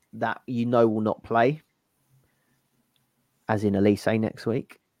team that you know will not play, as in Elise next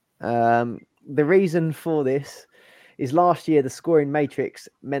week. The reason for this is last year the scoring matrix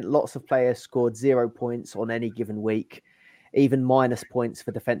meant lots of players scored 0 points on any given week, even minus points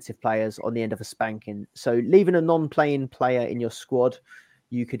for defensive players on the end of a spanking. So leaving a non-playing player in your squad,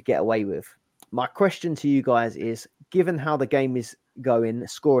 you could get away with. My question to you guys is, given how the game is going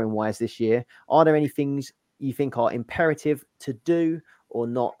scoring-wise this year, are there any things you think are imperative to do or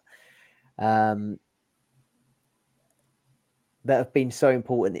not that have been so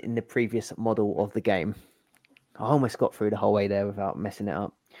important in the previous model of the game? I almost got through the whole way there without messing it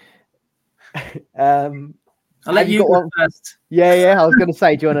up. I'll let you go first. Yeah. I was going to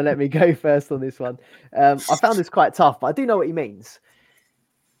say, do you want to let me go first on this one? I found this quite tough, but I do know what he means.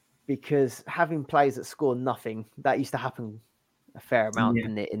 Because having players that score nothing, that used to happen a fair amount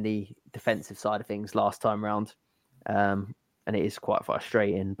in the defensive side of things last time round. And it is quite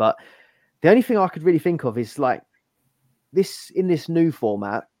frustrating. But the only thing I could really think of is like this in this new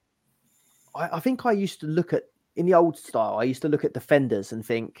format. I think I used to look at, in the old style, I used to look at defenders and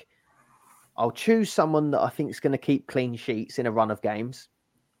think, I'll choose someone that I think is going to keep clean sheets in a run of games.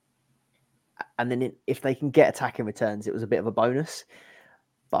 And then if they can get attacking returns, it was a bit of a bonus.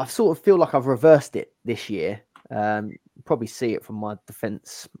 But I sort of feel like I've reversed it this year. Probably see it from my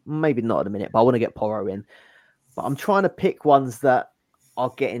defence. Maybe not at the minute, but I want to get Porro in. But I'm trying to pick ones that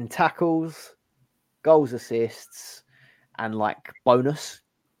are getting tackles, goals, assists, and like bonus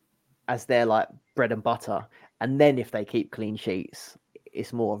as their like bread and butter. And then if they keep clean sheets,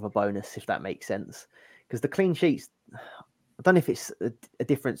 it's more of a bonus, if that makes sense. Because the clean sheets, I don't know if it's a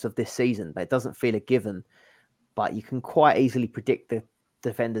difference of this season, but it doesn't feel a given. But you can quite easily predict the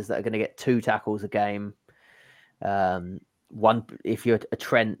defenders that are going to get 2 tackles a game. One, if you're a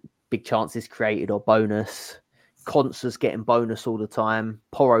Trent, big chances created or bonus. Concer's getting bonus all the time.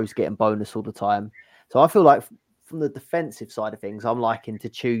 Porro's getting bonus all the time. So I feel like from the defensive side of things, I'm liking to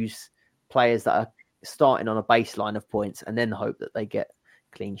choose players that are starting on a baseline of points and then hope that they get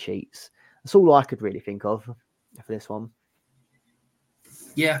clean sheets. That's all I could really think of for this one.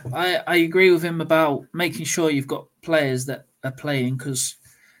 Yeah, I agree with him about making sure you've got players that are playing, because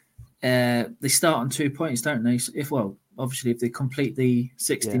they start on 2 points, don't they? obviously if they complete the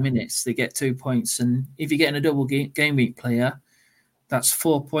 60 minutes, they get 2 points. And if you're getting a double game week player, that's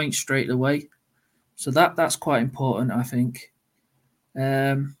 4 points straight away. So that's quite important, I think.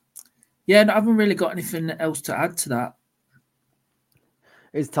 I haven't really got anything else to add to that.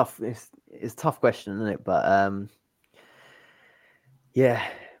 It's tough. It's a tough question, isn't it? But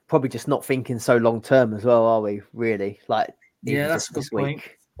probably just not thinking so long term as well, are we? Really, like that's a good point.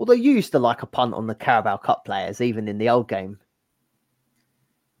 Although you used to like a punt on the Carabao Cup players, even in the old game.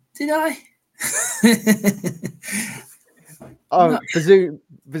 Did I? Oh,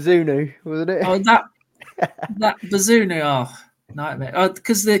 Bazunu, wasn't it? Oh, that Bazunu. Oh, nightmare. Oh,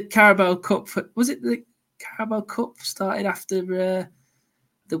 because the Carabao Cup, was it the Carabao Cup started after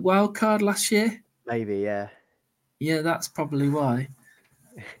the wild card last year? Maybe, yeah. Yeah, that's probably why.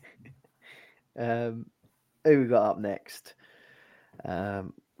 Who we got up next?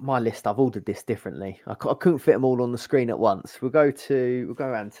 My list, I've ordered this differently. I couldn't fit them all on the screen at once. We'll go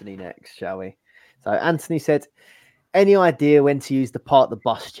Anthony next, shall we? So Anthony said, any idea when to use the park the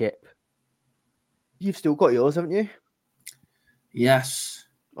bus chip? You've still got yours, haven't you? Yes.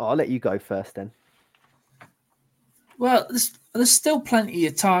 Oh, I'll let you go first then. Well, there's still plenty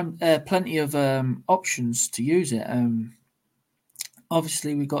of time, plenty of options to use it.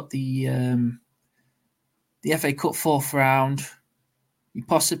 Obviously, we got the FA Cup fourth round. You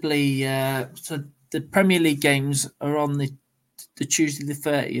possibly so the Premier League games are on the Tuesday the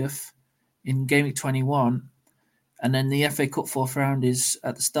 30th in Game Week 21, and then the FA Cup fourth round is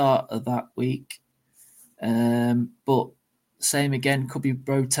at the start of that week. But same again, could be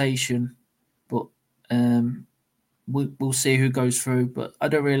rotation, but we'll see who goes through. But I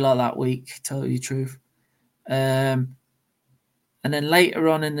don't really like that week, to tell you the truth. And then later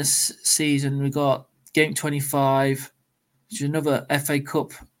on in this season, we got Game 25, which is another FA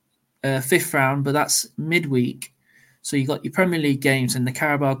Cup fifth round, but that's midweek. So you got your Premier League games and the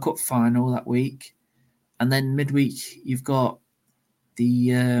Carabao Cup final that week. And then midweek, you've got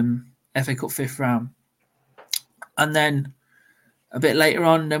the FA Cup fifth round. And then a bit later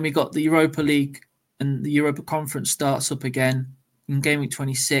on, then we got the Europa League and the Europa Conference starts up again in Game Week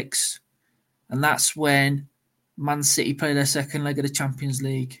 26. And that's when Man City play their second leg of the Champions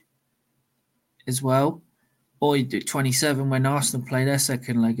League as well. Or you do 27 when Arsenal play their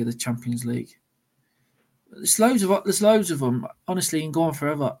second leg of the Champions League. There's loads of them. Honestly, you can go on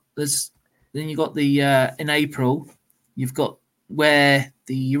forever. Then you got the in April, you've got where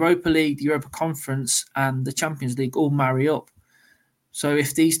the Europa League, the Europa Conference, and the Champions League all marry up. So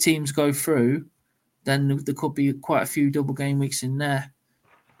if these teams go through, then there could be quite a few double game weeks in there.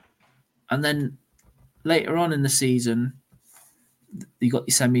 And then later on in the season, you got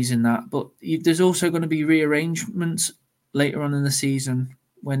your semis in that. But there's also going to be rearrangements later on in the season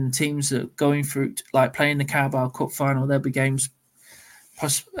when teams are going through, like playing the Carabao Cup final. There'll be games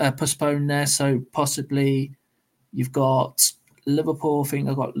postponed there. So possibly you've got Liverpool. I think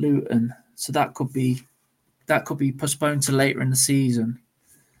I've got Luton. So that could be postponed to later in the season.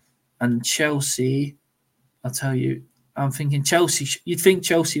 And Chelsea, I'll tell you, I'm thinking Chelsea. You'd think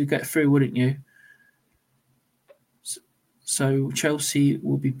Chelsea would get through, wouldn't you? So Chelsea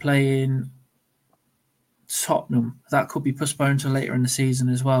will be playing Tottenham. That could be postponed to later in the season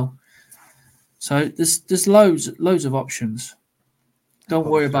as well. So there's loads of options. Don't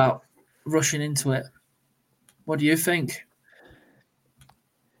worry about rushing into it. What do you think?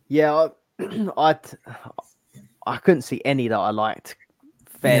 Yeah, I couldn't see any that I liked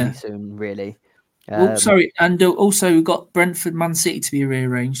fairly soon, really. And also we've got Brentford, Man City to be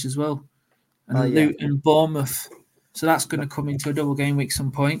rearranged as well, and Luton, Bournemouth. So that's going to come into a double game week some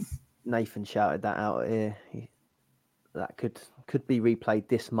point. Nathan shouted that out here. That could be replayed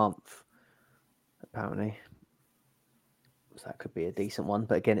this month, apparently. So that could be a decent one.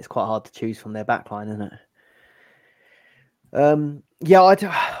 But again, it's quite hard to choose from their backline, isn't it? I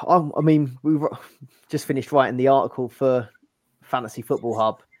mean, we just finished writing the article for Fantasy Football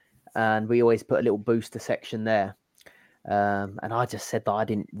Hub, and we always put a little booster section there. And I just said that I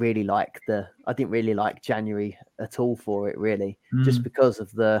didn't really like January at all for it, really, just because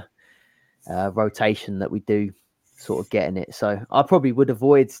of the rotation that we do sort of get in it. So I probably would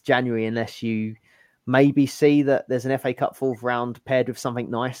avoid January unless you maybe see that there's an FA Cup fourth round paired with something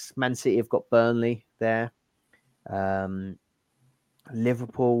nice. Man City have got Burnley there.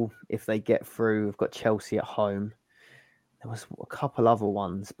 Liverpool, if they get through, have got Chelsea at home. There was a couple other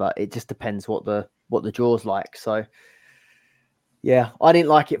ones, but it just depends what the draw's like. So yeah, I didn't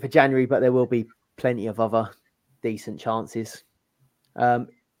like it for January, but there will be plenty of other decent chances.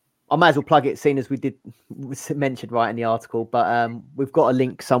 I might as well plug it, seeing as we mentioned right in the article, but we've got a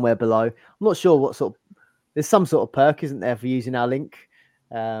link somewhere below. I'm not sure what sort of There's some sort of perk, isn't there, for using our link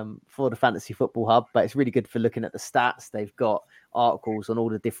for the Fantasy Football Hub, but it's really good for looking at the stats. They've got articles on all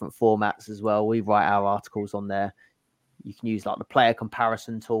the different formats as well. We write our articles on there. You can use like the player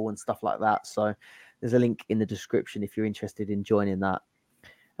comparison tool and stuff like that. So there's a link in the description if you're interested in joining that.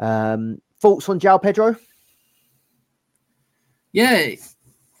 Thoughts on João Pedro? Yeah,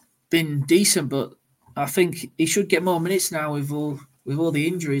 been decent, but I think he should get more minutes now with all the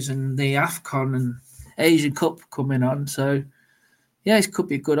injuries and the AFCON and Asian Cup coming on. So yeah, it could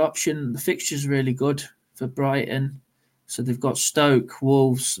be a good option. The fixture's really good for Brighton. So they've got Stoke,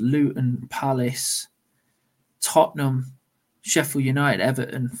 Wolves, Luton, Palace, Tottenham, Sheffield United,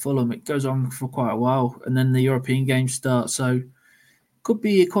 Everton, Fulham. It goes on for quite a while. And then the European games start. So could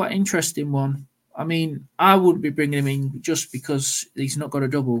be a quite interesting one. I mean, I wouldn't be bringing him in just because he's not got a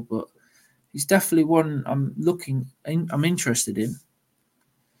double, but he's definitely one I'm interested in.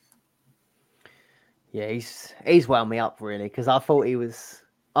 Yeah, he's wound me up really because I thought he was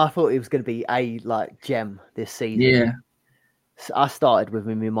going to be a like gem this season. Yeah, so I started with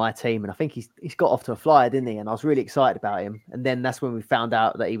him in my team, and I think he's got off to a flyer, didn't he? And I was really excited about him. And then that's when we found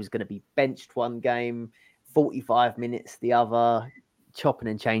out that he was going to be benched one game, 45 minutes the other, chopping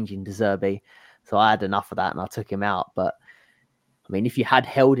and changing De Zerbi. So I had enough of that, and I took him out. But I mean, if you had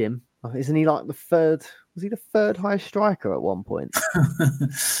held him, isn't he like the third? Was he the third highest striker at one point?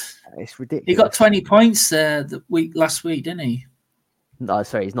 It's ridiculous. He got 20 points last week, didn't he? No,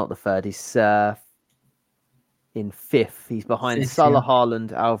 sorry, he's not the third. He's in fifth. He's behind Fifth, Salah, yeah.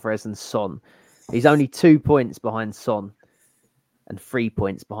 Haaland, Alvarez, and Son. He's only 2 points behind Son and 3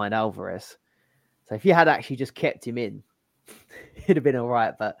 points behind Alvarez. So if you had actually just kept him in, it'd have been all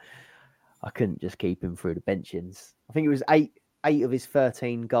right. But I couldn't just keep him through the benchings. I think it was eight of his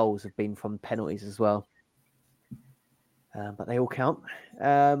 13 goals have been from penalties as well. But they all count.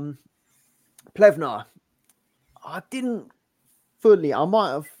 Plevnar, I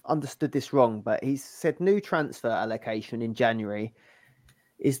might have understood this wrong, but he said new transfer allocation in January.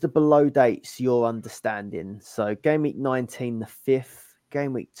 Is the below dates your understanding? So game week 19, the 5th,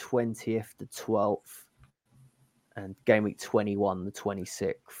 game week 20th, the 12th, and game week 21, the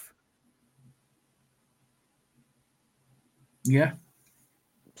 26th. Yeah.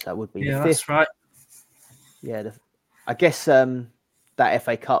 So that would be the 5th. That's right. Yeah, I guess that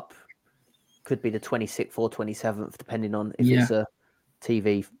FA Cup could be the 26th or 27th, depending on if it's a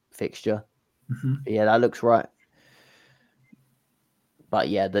TV fixture. Mm-hmm. Yeah, that looks right. But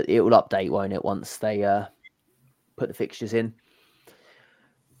yeah, it will update, won't it, once they put the fixtures in.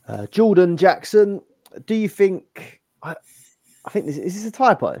 Jordan Jackson, do you think... I think is this a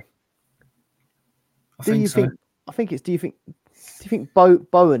typo? I think so. Do you think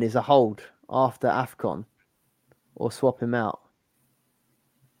Bowen is a hold after AFCON? Or swap him out?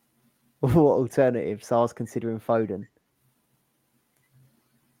 What alternative? So I was considering Foden.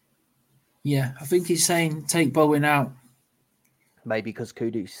 Yeah, I think he's saying take Bowen out. Maybe because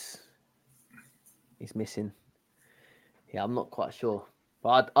Kudus is missing. Yeah, I'm not quite sure.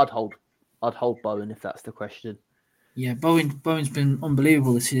 But I'd hold Bowen if that's the question. Yeah, Bowen's been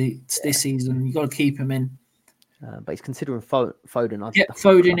unbelievable this season. You got to keep him in. But he's considering Foden. Get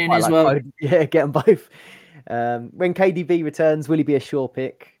Foden in as well. Foden. Yeah, get them both. When KDB returns, will he be a sure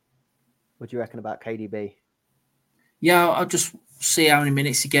pick? What do you reckon about KDB? Yeah, I'll just see how many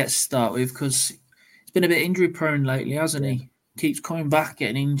minutes he gets to start with because he's been a bit injury prone lately, hasn't he? Keeps coming back,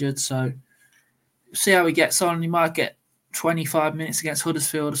 getting injured. So see how he gets on. He might get 25 minutes against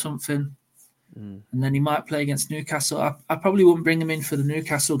Huddersfield or something. And then he might play against Newcastle. I probably wouldn't bring him in for the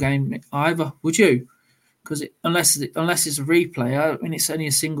Newcastle game either, would you? Because unless it's a replay, I mean, it's only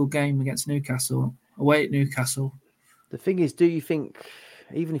a single game against Newcastle, away at Newcastle. The thing is, do you think,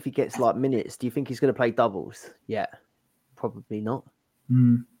 even if he gets like minutes, do you think he's going to play doubles? Yeah, probably not.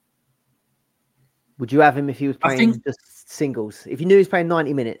 Would you have him if he was playing just singles? If you knew he was playing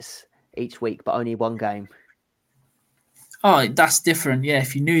 90 minutes each week, but only one game? Oh, that's different. Yeah,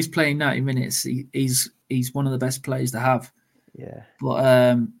 if you knew he's playing 90 minutes, he's one of the best players to have. Yeah.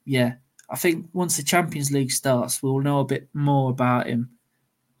 But yeah, I think once the Champions League starts, we'll know a bit more about him.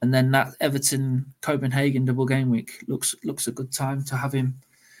 And then that Everton-Copenhagen double game week looks a good time to have him.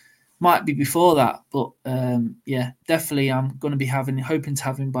 Might be before that, but yeah, definitely I'm going to be hoping to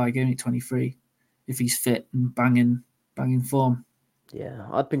have him by game week 23 if he's fit and banging form. Yeah,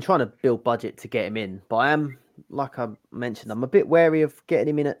 I've been trying to build budget to get him in, but I am, like I mentioned, I'm a bit wary of getting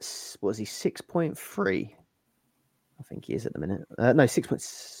him in at, 6.3? I think he is at the minute. No,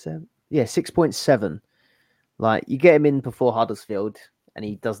 6.7. Yeah, 6.7. Like, you get him in before Huddersfield and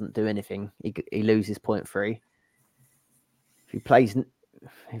he doesn't do anything. He loses 0.3. Even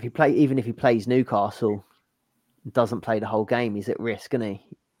if he plays Newcastle, doesn't play the whole game, he's at risk, isn't he?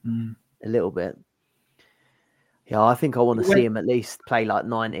 A little bit. Yeah, I think I want to see him at least play like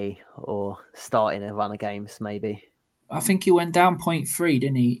 90 or start in a run of games, maybe. I think he went down 0.3,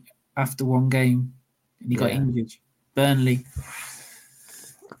 didn't he, after one game? And he got injured. Burnley.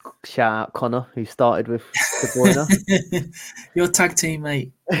 Shout out Connor, who started with De Bruyne. Your tag team,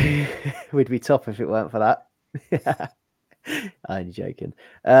 mate. We'd be top if it weren't for that. I'm joking.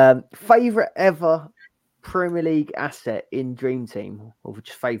 Favourite ever Premier League asset in Dream Team, or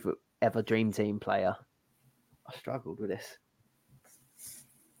just favourite ever Dream Team player? I struggled with this.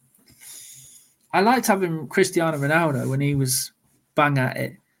 I liked having Cristiano Ronaldo when he was bang at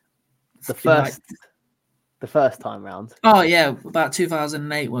it. The first time round. Oh yeah, about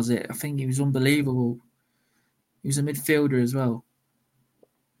 2008 was it? I think he was unbelievable. He was a midfielder as well.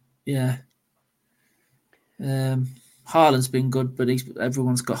 Yeah. Haaland's been good, but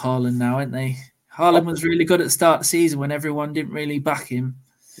everyone's got Haaland now, ain't they? Haaland was really good at the start of the season when everyone didn't really back him.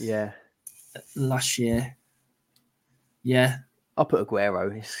 Yeah. Last year. Yeah. I'll put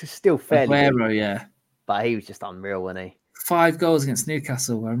Aguero. It's still fairly Aguero, good, yeah. but he was just unreal, wasn't he? 5 goals against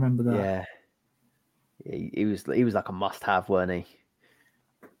Newcastle. I remember that. Yeah. He was like a must-have, weren't he?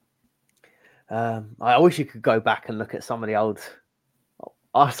 I wish you could go back and look at some of the old.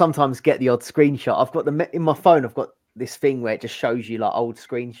 I sometimes get the odd screenshot. I've got in my phone. I've got this thing where it just shows you like old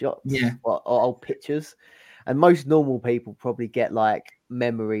screenshots, or old pictures, and most normal people probably get like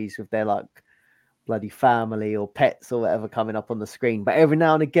memories of their like bloody family or pets or whatever coming up on the screen. But every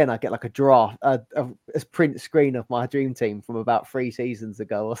now and again, I get like a draft, a print screen of my Dream Team from about 3 seasons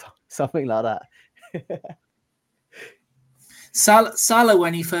ago or something like that. Salah,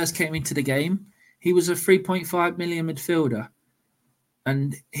 when he first came into the game, he was a 3.5 million midfielder,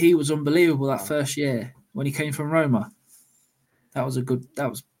 and he was unbelievable that first year when he came from Roma. That was a good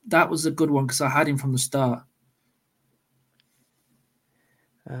one because I had him from the start.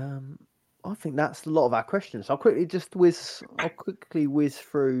 I think that's a lot of our questions. I'll quickly whiz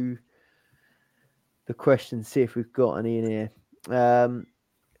through the questions, see if we've got any in here.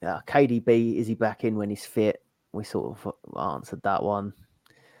 KDB, is he back in when he's fit? We sort of answered that one.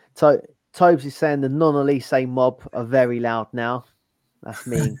 So Tobes is saying the non-Elise mob are very loud now. That's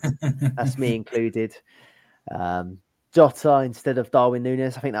me. That's me included. Jota instead of Darwin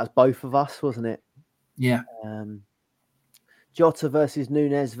Núñez. I think that was both of us, wasn't it? Yeah. Jota versus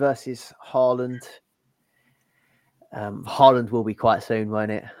Núñez versus Haaland. Haaland will be quite soon,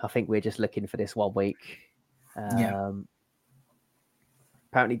 won't it? I think we're just looking for this 1 week.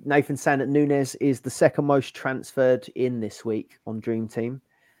 Apparently, Nathan's saying that Núñez is the second most transferred in this week on Dream Team.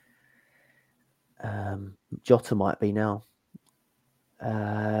 Jota might be now.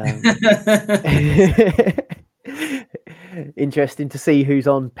 Interesting to see who's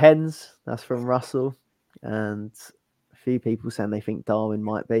on pens. That's from Russell. And a few people saying they think Darwin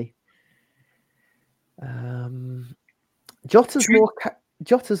might be. Jota's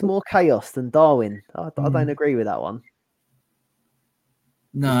more chaos than Darwin. I don't agree with that one.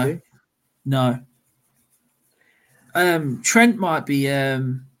 No. Trent might be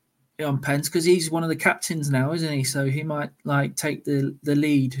on pens because he's one of the captains now, isn't he? So he might like take the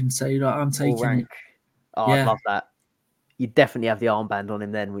lead and say, like, I'm taking it. Oh, yeah. I'd love that. You'd definitely have the armband on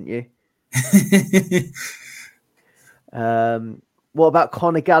him then, wouldn't you? What about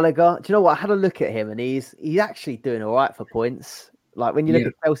Conor Gallagher? Do you know what? I had a look at him and he's actually doing all right for points. Like when you look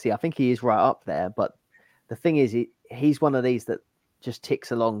at Chelsea, I think he is right up there. But the thing is, he's one of these that just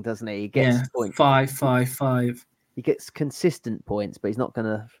ticks along, doesn't he? He gets points. 5. He gets consistent points, but he's not going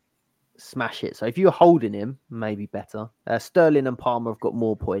to smash it. So if you're holding him, maybe better. Sterling and Palmer have got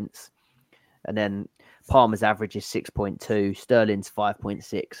more points. And then Palmer's average is 6.2, Sterling's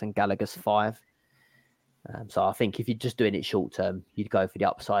 5.6, and Gallagher's 5. So I think if you're just doing it short term, you'd go for the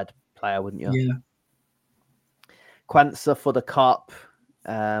upside player, wouldn't you? Yeah. Quansah for the cup,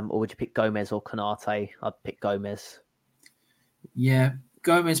 or would you pick Gomez or Konate? I'd pick Gomez. Yeah,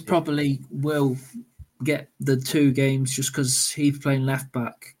 Gomez probably will get the 2 games just because he's playing left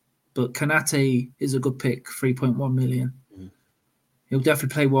back. But Konate is a good pick, 3.1 million. He'll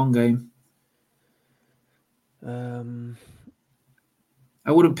definitely play 1 game. I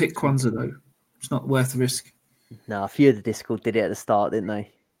wouldn't pick Quansah though. It's not worth the risk. No, a few of the Discord did it at the start, didn't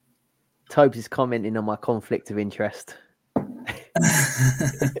they? Tobes is commenting on my conflict of interest.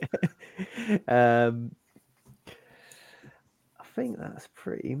 I think that's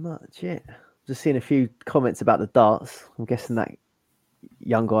pretty much it. Just seeing a few comments about the darts. I'm guessing that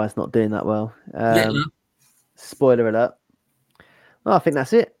young guy's not doing that well. Spoiler alert. No, I think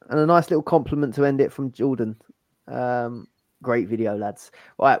that's it. And a nice little compliment to end it from Jordan. Great video, lads.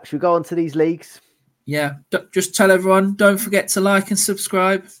 Right, should we go on to these leagues? Yeah, just tell everyone, don't forget to like and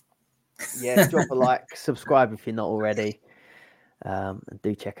subscribe. Yeah, drop a like, subscribe if you're not already. And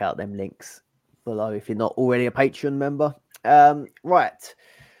do check out them links below if you're not already a Patreon member. Right.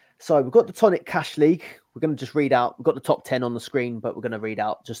 So we've got the Tonic Cash League. We're going to just read out. We've got the top 10 on the screen, but we're going to read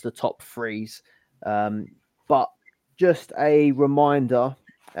out just the top threes. But just a reminder,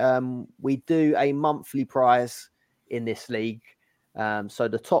 we do a monthly prize in this league. So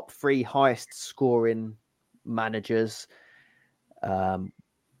the top 3 highest scoring managers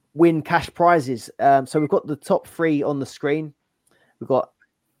win cash prizes. So we've got the top 3 on the screen. We've got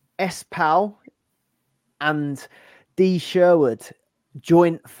S. Powell and D. Sherwood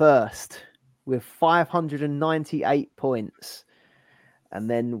joint first with 598 points. And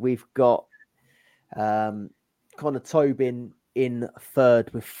then we've got Connor Tobin in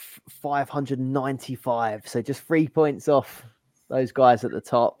third with 595. So just 3 points off those guys at the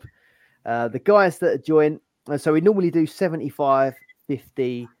top. The guys that are joint, so we normally do 75,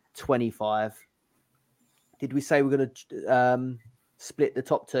 50, 25. Did we say we're going to split the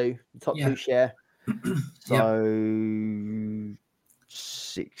top 2? The top 2 share. So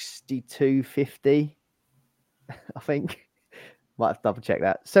 62, 50, I think. Might have to double check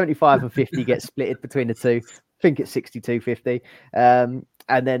that. 75 and 50 get split between the two. I think it's 62, 50. And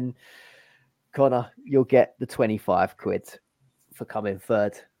then, Connor, you'll get the 25 quid for coming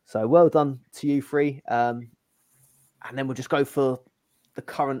third. So well done to you 3. And then we'll just go for the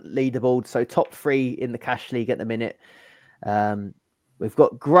current leaderboard. So top 3 in the Cash League at the minute. We've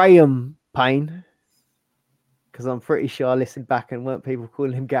got Graham Payne, because I'm pretty sure I listened back and weren't people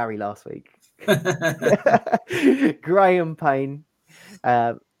calling him Gary last week. Graham Payne,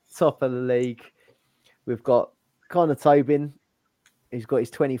 top of the league. We've got Connor Tobin, who's got his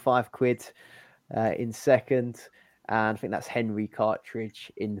 25 quid in second. And I think that's Henry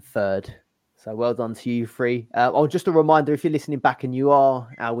Cartridge in third. So well done to you 3. Just a reminder, if you're listening back and you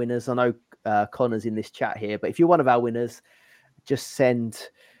are our winners, I know Connor's in this chat here, but if you're one of our winners, just send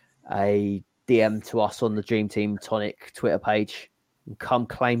a DM to us on the Dream Team Tonic Twitter page and come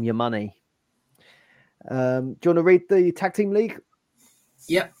claim your money. Do you want to read the Tag Team League?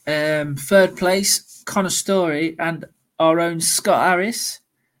 Yep. Third place, Connor Story and our own Scott Harris.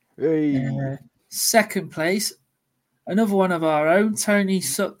 Hey. Second place, another one of our own, Tony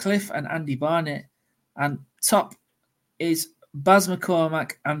Sutcliffe and Andy Barnett. And top is Baz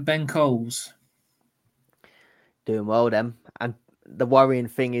McCormack and Ben Coles. Doing well, then. And the worrying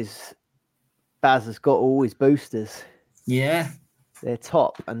thing is Baz has got all his boosters. Yeah. They're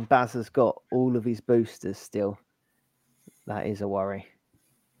top, and Baz has got all of his boosters still. That is a worry.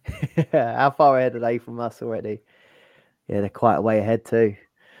 How far ahead are they from us already? Yeah, they're quite a way ahead too.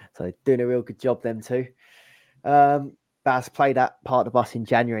 So doing a real good job, them two. Baz played that part of the bus in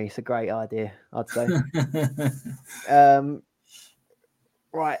January. It's a great idea, I'd say.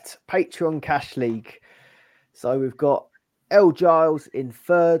 Right, Patreon Cash League. So we've got L. Giles in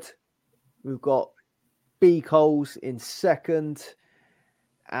third. We've got B. Coles in second.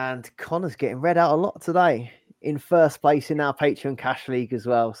 And Connor's getting read out a lot today in first place in our Patreon Cash League as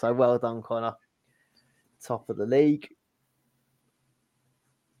well. So well done, Connor. Top of the league.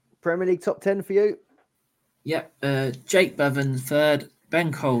 Premier League top 10 for you? Yep. Jake Bevan third,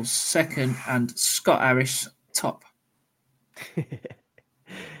 Ben Coles second, and Scott Harris top.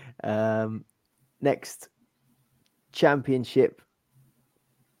 Next championship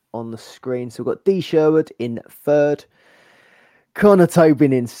on the screen. So we've got D. Sherwood in third, Connor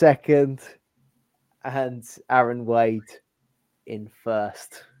Tobin in second, and Aaron Wade in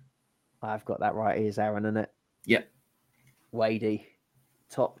first. I've got that right. Here's Aaron, isn't it? Yep. Wadey,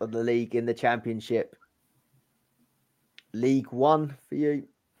 top of the league in the championship. League One for you.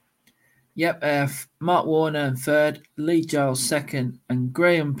 Yep. Mark Warner in third, Lee Giles second, and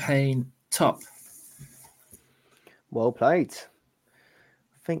Graham Payne top. Well played.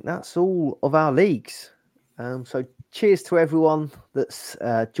 I think that's all of our leagues. So cheers to everyone that's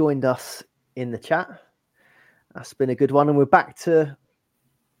joined us in the chat. That's been a good one, and we're back to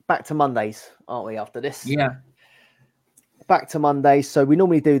Mondays, aren't we? After this, yeah, back to Mondays. So we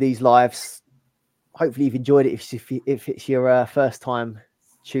normally do these lives. Hopefully you've enjoyed it if it's your first time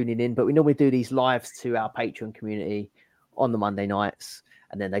tuning in. But we normally do these lives to our Patreon community on the Monday nights,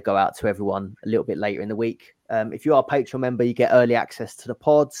 and then they go out to everyone a little bit later in the week. If you are a Patreon member, you get early access to the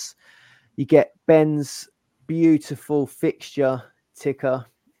pods. You get Ben's beautiful fixture ticker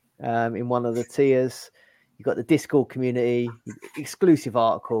in one of the tiers. You've got the Discord community, exclusive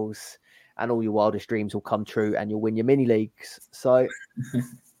articles, and all your wildest dreams will come true, and you'll win your mini leagues. So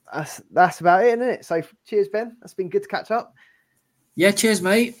that's about it, isn't it? So cheers, Ben. That's been good to catch up. Yeah, cheers,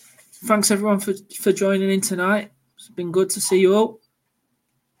 mate. thanks everyone for joining in tonight. It's been good to see you all.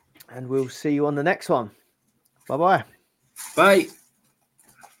 And we'll see you on the next one. Bye-bye. Bye.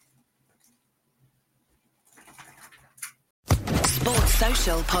 Sports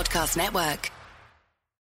Social Podcast Network.